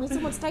bubbles. I mean,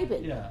 someone's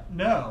typing. Yeah.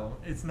 No,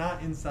 it's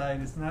not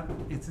inside.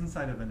 It's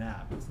inside of an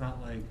app. It's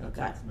not like a Okay.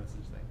 text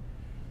message thing.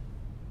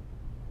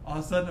 All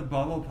of a sudden, a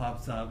bubble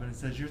pops up, and it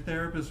says your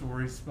therapist will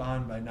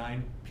respond by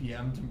 9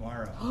 p.m.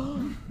 tomorrow.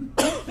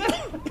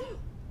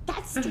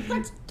 That's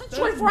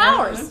 24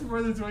 hours. That's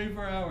more than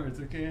 24 hours.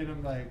 Okay, and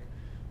I'm like,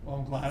 well,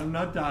 I'm glad I'm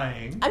not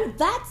dying. I mean,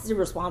 that's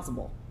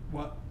irresponsible.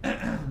 Well,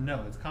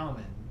 no, it's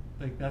common.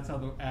 Like that's how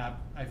the app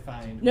I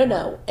find.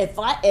 No. If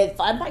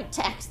I might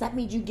text, that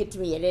means you get to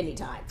me at any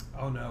time.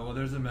 Oh no! Well,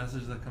 there's a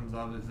message that comes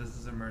up that this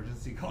is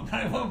emergency. Call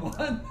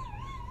 911.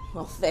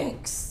 Well,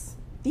 thanks.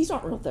 These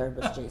aren't real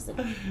therapists,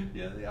 Jason.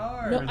 Yeah, they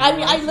are. No, They're I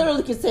mean, I licensed.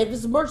 literally can say, if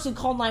it's emergency,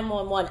 call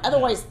 911.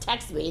 Otherwise,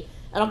 text me,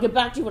 and I'll get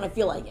back to you when I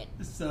feel like it.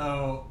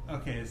 So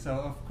okay, so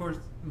of course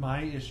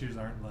my issues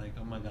aren't like,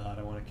 oh my God,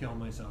 I want to kill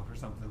myself or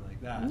something like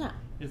that. No.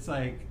 It's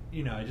like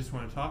I just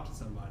want to talk to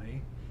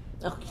somebody.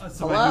 Okay.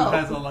 Somebody Hello? who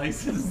has a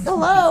license.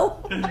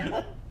 Hello?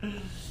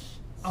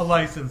 A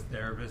licensed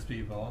therapist,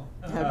 people.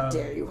 How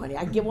dare you, honey?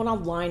 I get one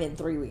online in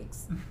 3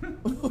 weeks.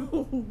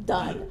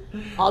 Done.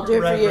 I'll do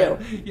it for you.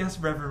 Reverend- Yes,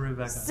 Reverend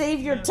Rebecca. Save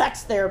your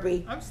text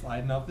therapy. I'm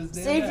sliding off this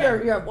damn Save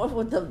app.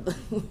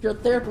 your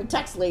therapy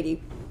text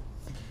lady.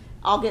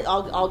 I'll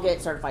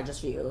get certified just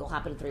for you. It'll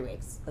happen in 3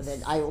 weeks, and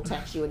then I will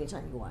text you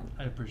anytime you want.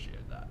 I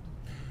appreciate that.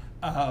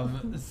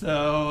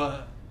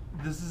 So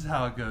this is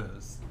how it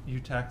goes. You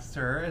text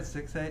her at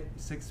 6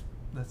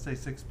 let's say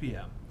 6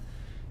 p.m.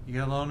 You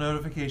get a little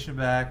notification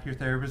back. Your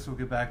therapist will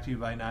get back to you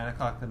by 9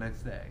 o'clock the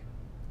next day.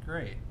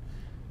 Great.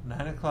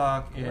 9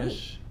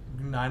 o'clock-ish.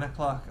 9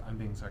 o'clock, I'm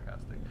being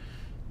sarcastic.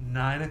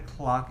 9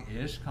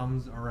 o'clock-ish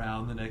comes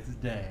around the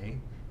next day.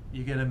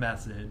 You get a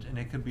message, and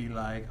it could be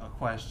like a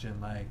question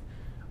like,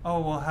 oh,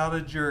 well, how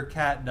did your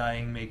cat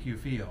dying make you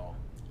feel?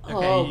 Okay,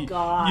 Oh,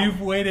 God.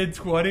 You've waited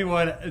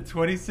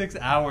 26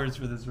 hours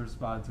for this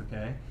response,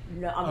 okay?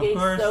 No, I'm Of getting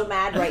course. so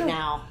mad right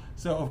now.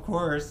 So, of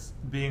course,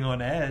 being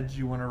on edge,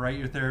 you want to write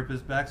your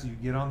therapist back, so you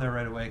get on there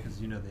right away because,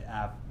 you know, the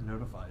app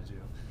notifies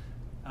you.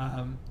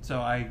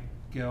 So I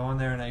go on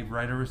there and I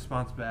write a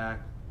response back,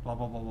 blah,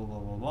 blah, blah, blah, blah,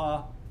 blah,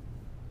 blah.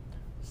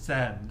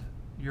 Send.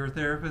 Your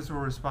therapist will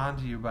respond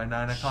to you by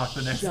 9 o'clock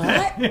the next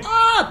day. Shut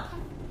up!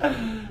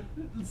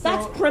 So-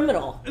 That's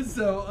criminal.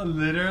 So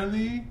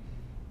literally,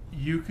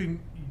 you can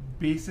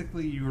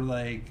basically you're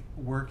like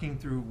working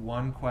through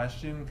one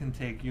question can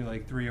take you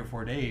like 3 or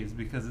 4 days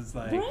because it's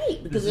like Right,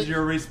 because this is it-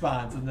 your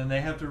response, and then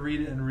they have to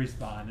read it and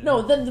respond.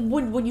 No, then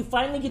when you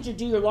finally get to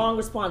do your long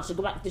response, you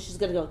go back. She's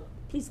gonna go.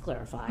 Please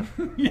clarify.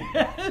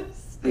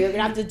 Yes. You're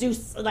gonna have to do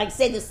like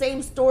say the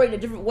same story in a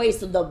different way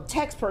so the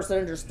text person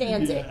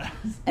understands Yes.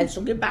 it, and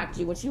she'll get back to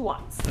you when she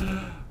wants.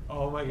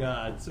 Oh my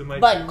God! So my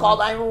But 2 call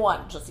months-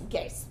 911 just in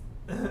case.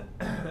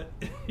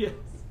 Yes.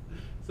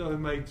 So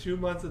in my 2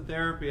 months of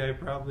therapy, I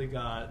probably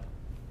got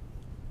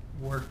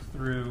worked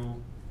through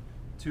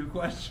 2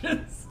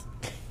 questions.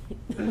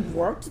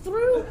 Worked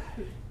through.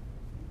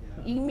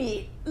 You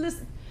mean?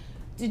 Listen,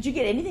 did you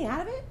get anything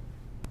out of it?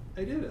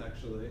 I did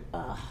actually.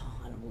 I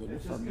don't believe It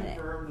it for a just minute.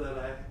 confirmed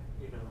that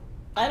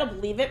I don't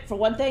believe it for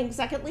one thing.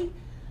 Secondly,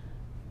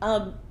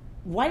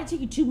 why did it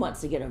take you 2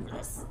 months to get over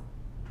this?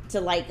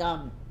 To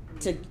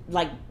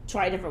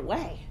try a different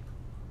way.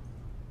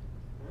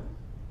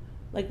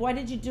 Like, why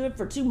did you do it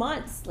for 2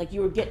 months? Like,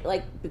 you were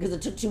because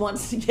it took 2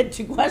 months to get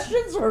 2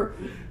 questions, or?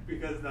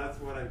 because that's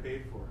what I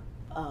paid for.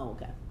 Oh,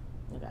 okay,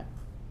 okay.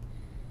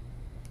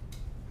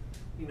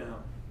 You know,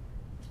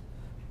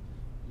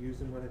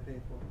 using what I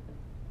paid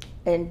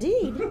for.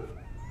 Indeed.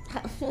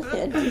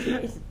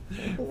 Indeed.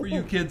 For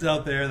you kids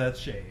out there, that's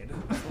shade.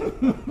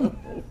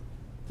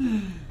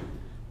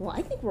 Well,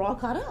 I think we're all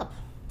caught up.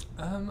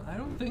 I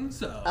don't think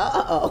so.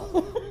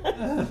 Uh-oh.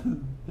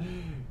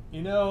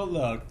 You know,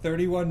 look,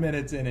 31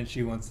 minutes in and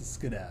she wants to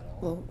skedaddle.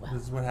 Oh, wow.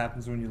 This is what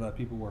happens when you let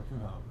people work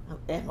from home.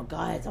 Oh my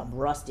God, I'm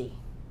rusty.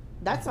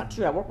 That's not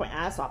true. I work my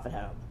ass off at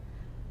home.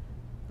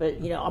 But,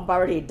 you know, I'm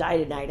already died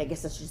tonight. I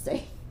guess I should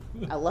say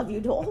I love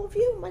you to all of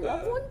you, my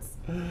loved ones.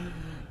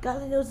 God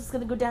only knows it's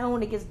going to go down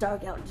when it gets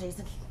dark out,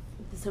 Jason,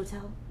 at this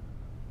hotel.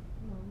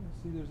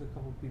 See, there's a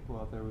couple people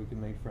out there we can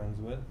make friends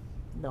with.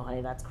 No,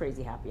 honey, that's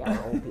crazy happy hour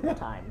old people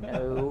time.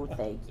 No,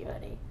 thank you,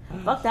 honey.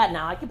 Fuck that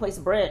now. I can play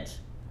some bridge.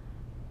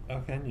 Oh,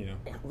 can you?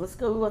 Let's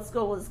go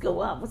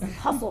up. Let's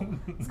hustle.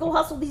 Let's go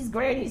hustle these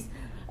grannies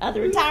out of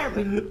the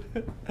retirement.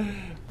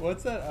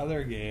 What's that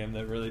other game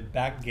that really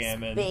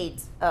backgammon?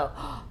 Spades. Oh,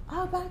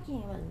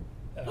 backgammon.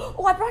 Oh.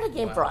 Oh, I brought a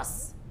game Wow. for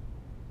us.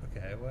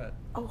 Okay, what?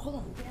 Oh, hold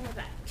on. Get in my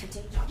back.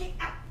 Continue talking.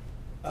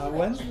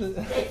 When's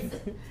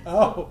the?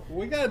 Oh,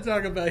 we gotta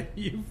talk about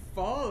you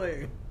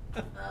falling.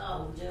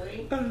 Oh,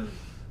 Joey.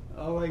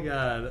 Oh my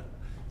God!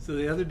 So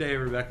the other day,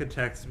 Rebecca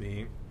texted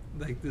me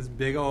like this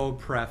big old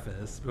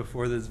preface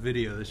before this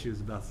video that she was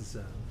about to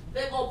send.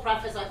 Big old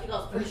preface. I think I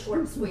was pretty short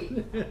and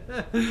sweet.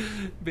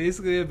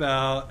 Basically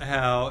about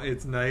how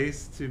it's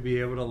nice to be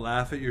able to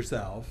laugh at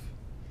yourself.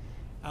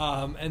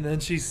 And then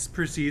she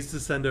proceeds to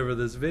send over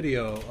this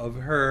video of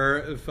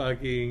her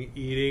fucking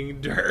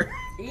eating dirt.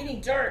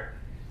 Eating dirt.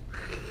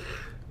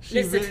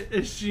 She,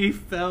 Listen, she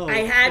fell I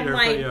had in her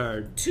my front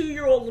yard.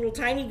 2-year-old little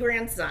tiny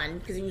grandson,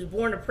 because he was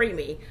born a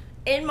preemie,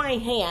 in my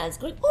hands,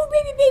 going, "Oh,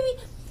 baby,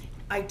 baby."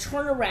 I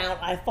turn around,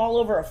 I fall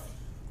over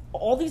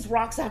all these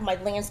rocks I have my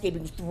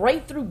landscaping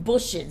right through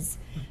bushes,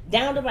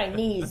 down to my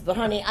knees. But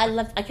honey,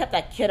 I kept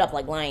that kid up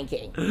like Lion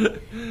King.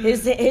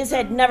 His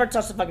head never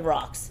touched the fucking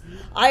rocks.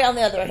 I, on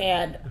the other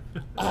hand,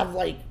 have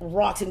like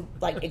rocks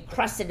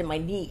encrusted in my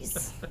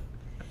knees,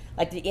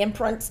 like the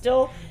imprint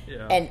still,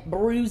 Yeah. and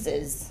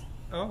bruises.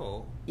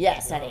 Oh.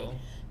 Yes, Wow. honey.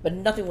 But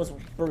nothing was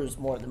bruised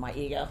more than my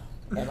ego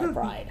and my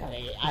pride,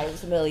 honey. I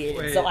was humiliated.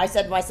 Wait. So I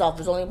said to myself,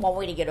 there's only one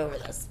way to get over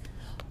this.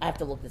 I have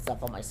to look this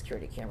up on my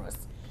security cameras.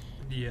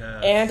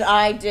 Yeah. And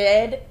I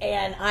did,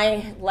 and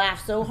I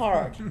laughed so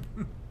hard.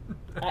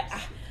 I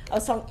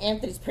was telling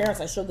Anthony's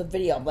parents, I showed the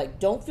video. I'm like,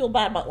 don't feel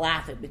bad about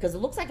laughing because it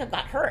looks like I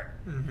got hurt.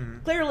 Mm-hmm.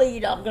 Clearly,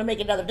 I'm going to make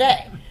it another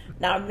day.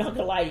 Now, I'm not going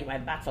to lie to you, my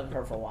back fucking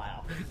hurt for a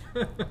while.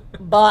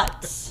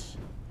 But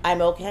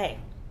I'm okay.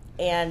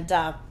 And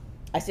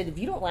I said, if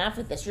you don't laugh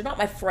at this, you're not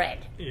my friend.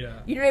 Yeah.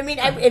 You know what I mean?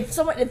 If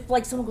someone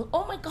goes,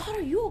 "Oh my God,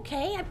 are you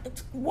okay?"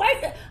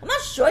 Why? I'm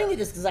not showing you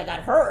this because I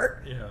got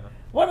hurt. Yeah.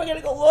 What am I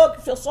gonna go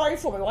look? Feel sorry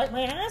for me? Wipe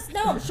my ass?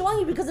 No, I'm showing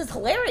you because it's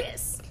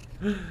hilarious.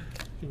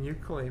 Can you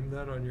claim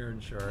that on your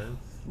insurance?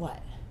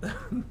 What?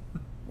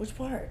 Which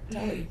part?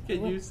 Tell me.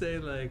 Can you say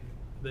like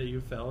that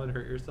you fell and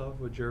hurt yourself?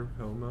 Would your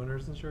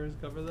homeowner's insurance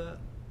cover that?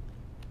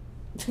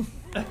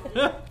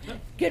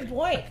 Good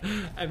point.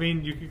 I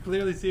mean, you could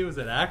clearly see it was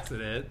an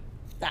accident.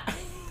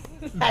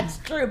 That's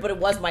true, but it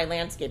was my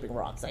landscaping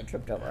rocks I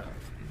tripped over.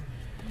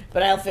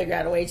 But I'll figure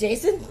out a way,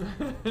 Jason.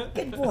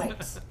 Good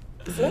point.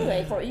 So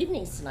anyway, for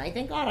evenings tonight,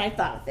 thank God I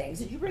thought of things.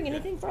 Did you bring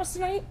anything for us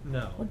tonight?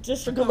 No. Or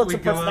just your good looks We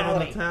and go out on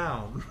the personality?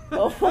 town.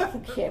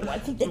 Oh, okay. Well, I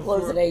think they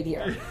close at 8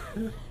 here.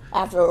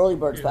 After early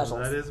bird Yeah, specials.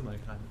 that is my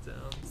kind of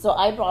town. So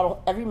I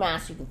brought every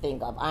mask you can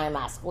think of. Eye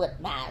mask, lip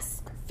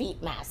mask,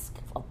 feet mask,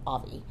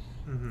 Avi,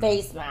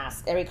 face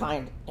mask, every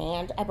kind.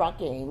 And I brought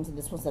games, and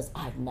this one says,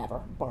 I've never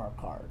borrowed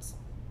cards.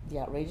 The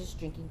outrageous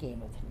drinking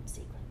game of hidden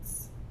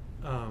secrets.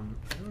 I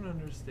don't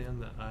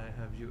understand that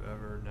have you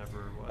ever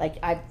never what? Like,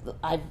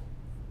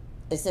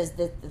 it says,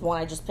 the one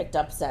I just picked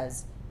up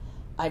says,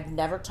 I've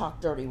never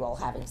talked dirty while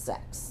having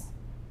sex.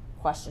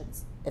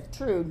 Questions. If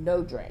true,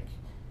 no drink.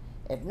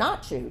 If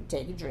not true,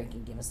 take a drink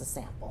and give us a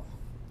sample.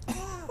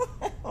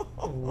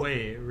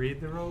 Wait, read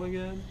the rule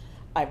again?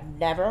 I've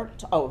never...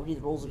 read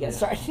the rules again,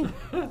 sorry.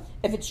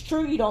 If it's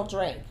true, you don't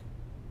drink.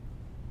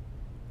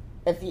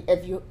 If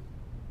you...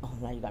 Oh,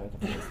 now you got me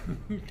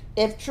confused.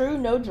 If true,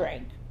 no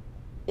drink.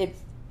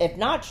 If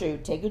not true,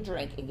 take a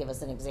drink and give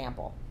us an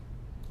example.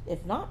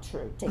 If not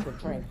true, take a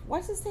drink. Why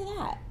does it say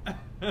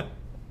that?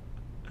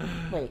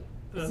 Wait.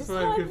 Is That's this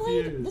why how I'm I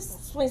played? confused. This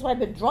explains why I've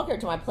been drunk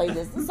every time I played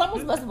this.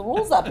 Someone's messing the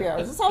rules up here.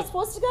 Is this how it's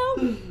supposed to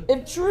go?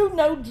 If true,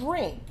 no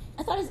drink.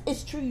 I thought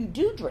it's true you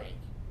do drink.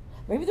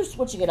 Maybe they're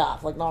switching it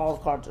up, like not all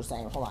the cards are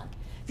saying. Hold on.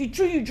 If you're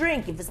true, you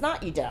drink. If it's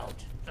not, you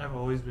don't. I've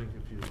always been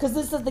confused. Because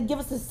this says they give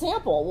us a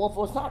sample. Well,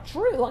 if it's not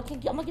true,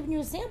 I'm not giving you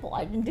a sample.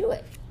 I didn't do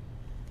it.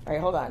 All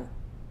right, hold on.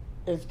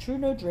 If true,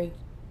 no drink.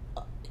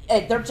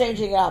 Hey, they're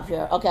changing it up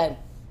here. Okay.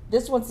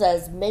 This one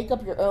says, make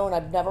up your own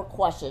I've never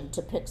questioned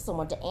to pick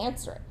someone to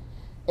answer it.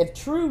 If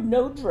true,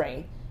 no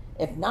drink.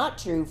 If not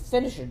true,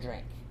 finish your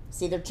drink.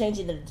 See, they're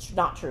changing the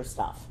not true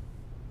stuff.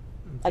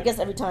 I guess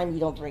every time you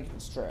don't drink,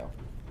 it's true.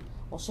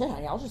 Well, shit,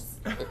 honey, I'll just,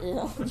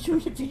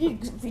 if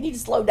you need to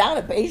slow down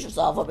and pace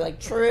yourself, I'll be like,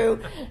 true.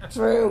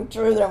 Then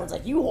everyone's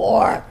like, you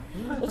whore.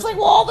 It's like,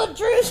 well, all the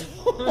truth.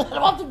 I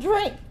don't have to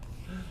drink.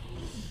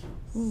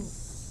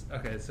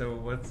 Okay, so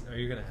are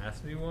you going to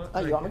ask me what? Oh,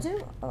 you want me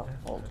to? Oh,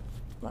 hold.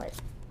 All right.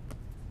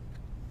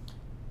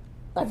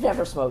 I've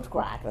never smoked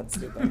crack. That's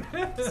stupid.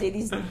 See,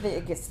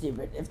 it gets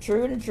stupid. If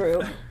true and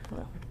true.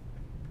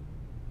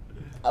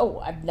 Oh,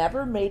 I've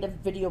never made a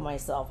video of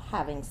myself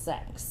having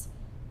sex.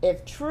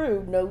 If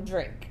true, no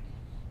drink.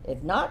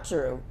 If not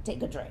true,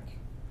 take a drink.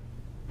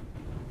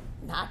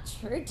 Not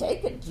true,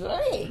 take a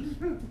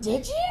drink.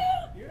 Did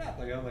you? You're not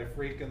the only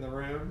freak in the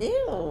room.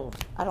 Ew.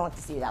 I don't like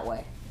to see you that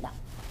way. No.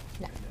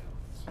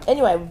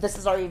 Anyway, this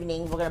is our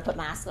evening. We're going to put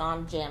masks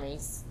on,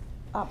 jammies.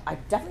 I'm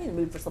definitely in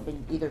the mood for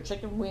something, either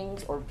chicken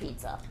wings or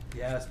pizza.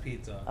 Yes,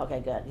 pizza. Okay,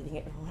 good. You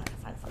think I'm going to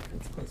find a fucking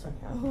pizza place right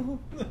here.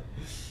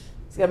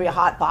 It's going to be a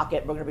Hot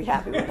Pocket. We're going to be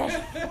happy with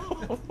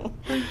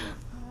it.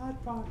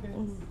 Hot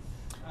Pockets.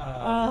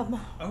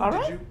 All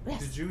right.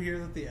 Did you hear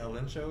that the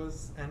Ellen show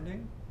is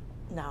ending?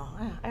 No,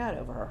 I got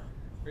over her.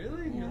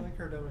 Really? Yeah. You like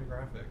her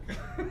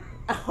demographic?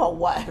 Oh,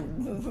 what?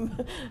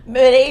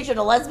 Mid-age and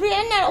a lesbian?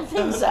 I don't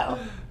think so.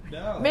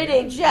 No.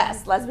 Mid-age,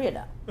 yes. Lesbian,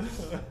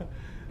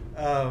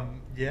 no.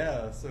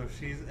 Yeah, so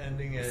she's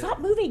ending it. Stop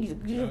moving.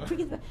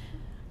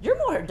 You're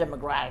more her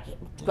demographic.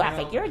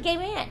 No. You're a gay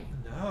man.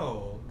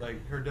 No,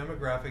 like her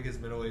demographic is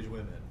middle-aged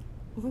women.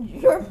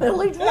 You're a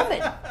middle-aged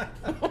woman.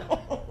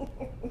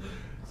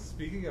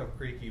 Speaking of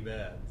creaky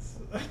beds.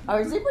 Oh,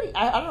 is anybody?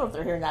 I don't know if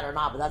they're hearing that or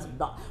not, but that's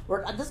not.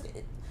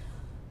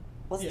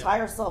 Let's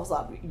tie ourselves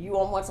up. You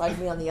on one side,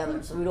 me on the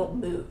other, so we don't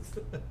move.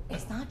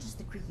 It's not just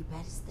the creaky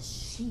bed; it's the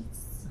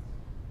sheets.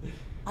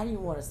 I didn't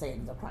even want to say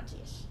it, the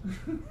crunchish.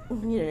 You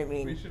know what I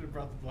mean? We should have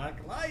brought the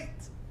black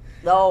light.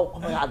 No, oh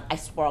my God! I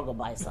swear I'll go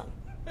buy some.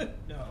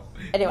 No.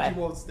 Anyway,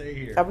 you won't stay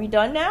here. Are we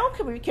done now?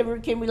 Can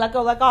we let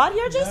go like God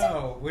here, Jason?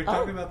 No, we're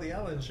talking about the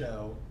Ellen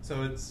show.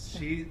 So it's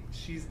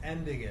she's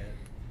ending it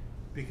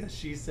because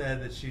she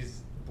said that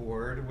she's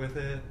bored with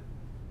it.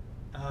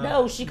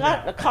 No, she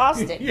got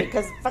accosted Yes,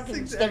 because fucking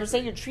they exactly. were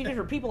saying you treated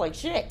her people like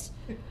shit.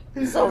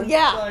 So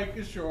yeah,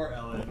 Like, sure,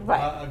 Ellen.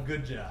 Right. A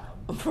good job.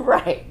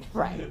 right.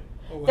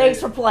 Thanks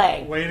for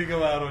playing. Way to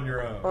go out on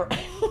your own.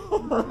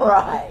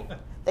 Right.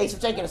 Thanks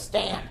for taking a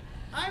stand.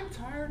 I'm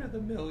tired of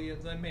the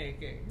millions I'm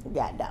making.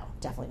 Yeah, no,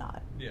 definitely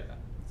not. Yeah.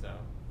 So.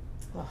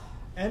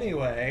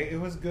 Anyway, it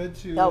was good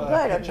to Oh,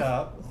 good. catch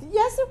up.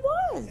 Yes, it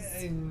was.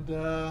 And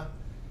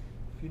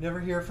if you never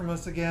hear from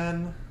us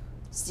again,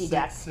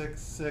 C-Deck.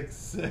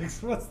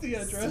 6666. What's the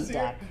address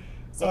C-Deck. here?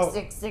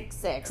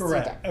 6666.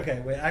 Correct. C-Deck.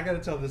 Okay, wait. I gotta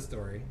tell this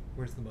story.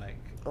 Where's the mic?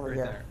 Over right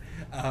here.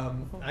 there.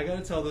 I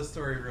gotta tell this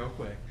story real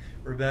quick.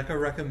 Rebecca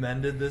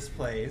recommended this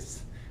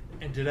place,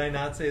 and did I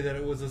not say that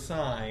it was a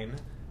sign?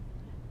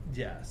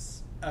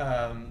 Yes.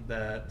 That.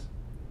 No.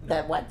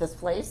 That what? This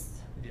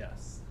place?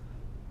 Yes.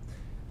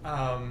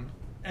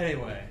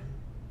 Anyway,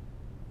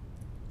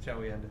 shall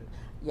we end it?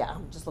 Yeah,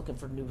 I'm just looking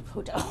for new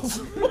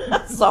hotels.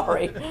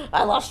 Sorry,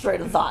 I lost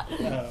train of thought.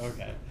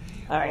 Okay.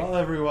 All right. Well,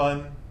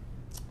 everyone,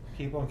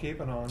 Keep on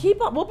keeping on.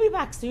 Keep up. We'll be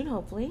back soon,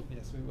 hopefully.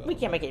 Yes, we will. We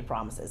can't make any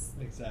promises,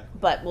 Exactly.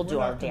 but we'll do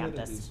We're our not committed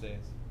damnedest. these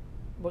days.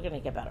 We're gonna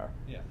get better.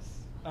 Yes.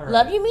 All right.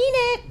 Love you, mean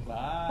it. Bye.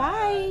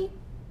 Bye.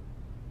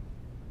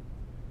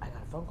 I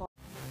got a phone call.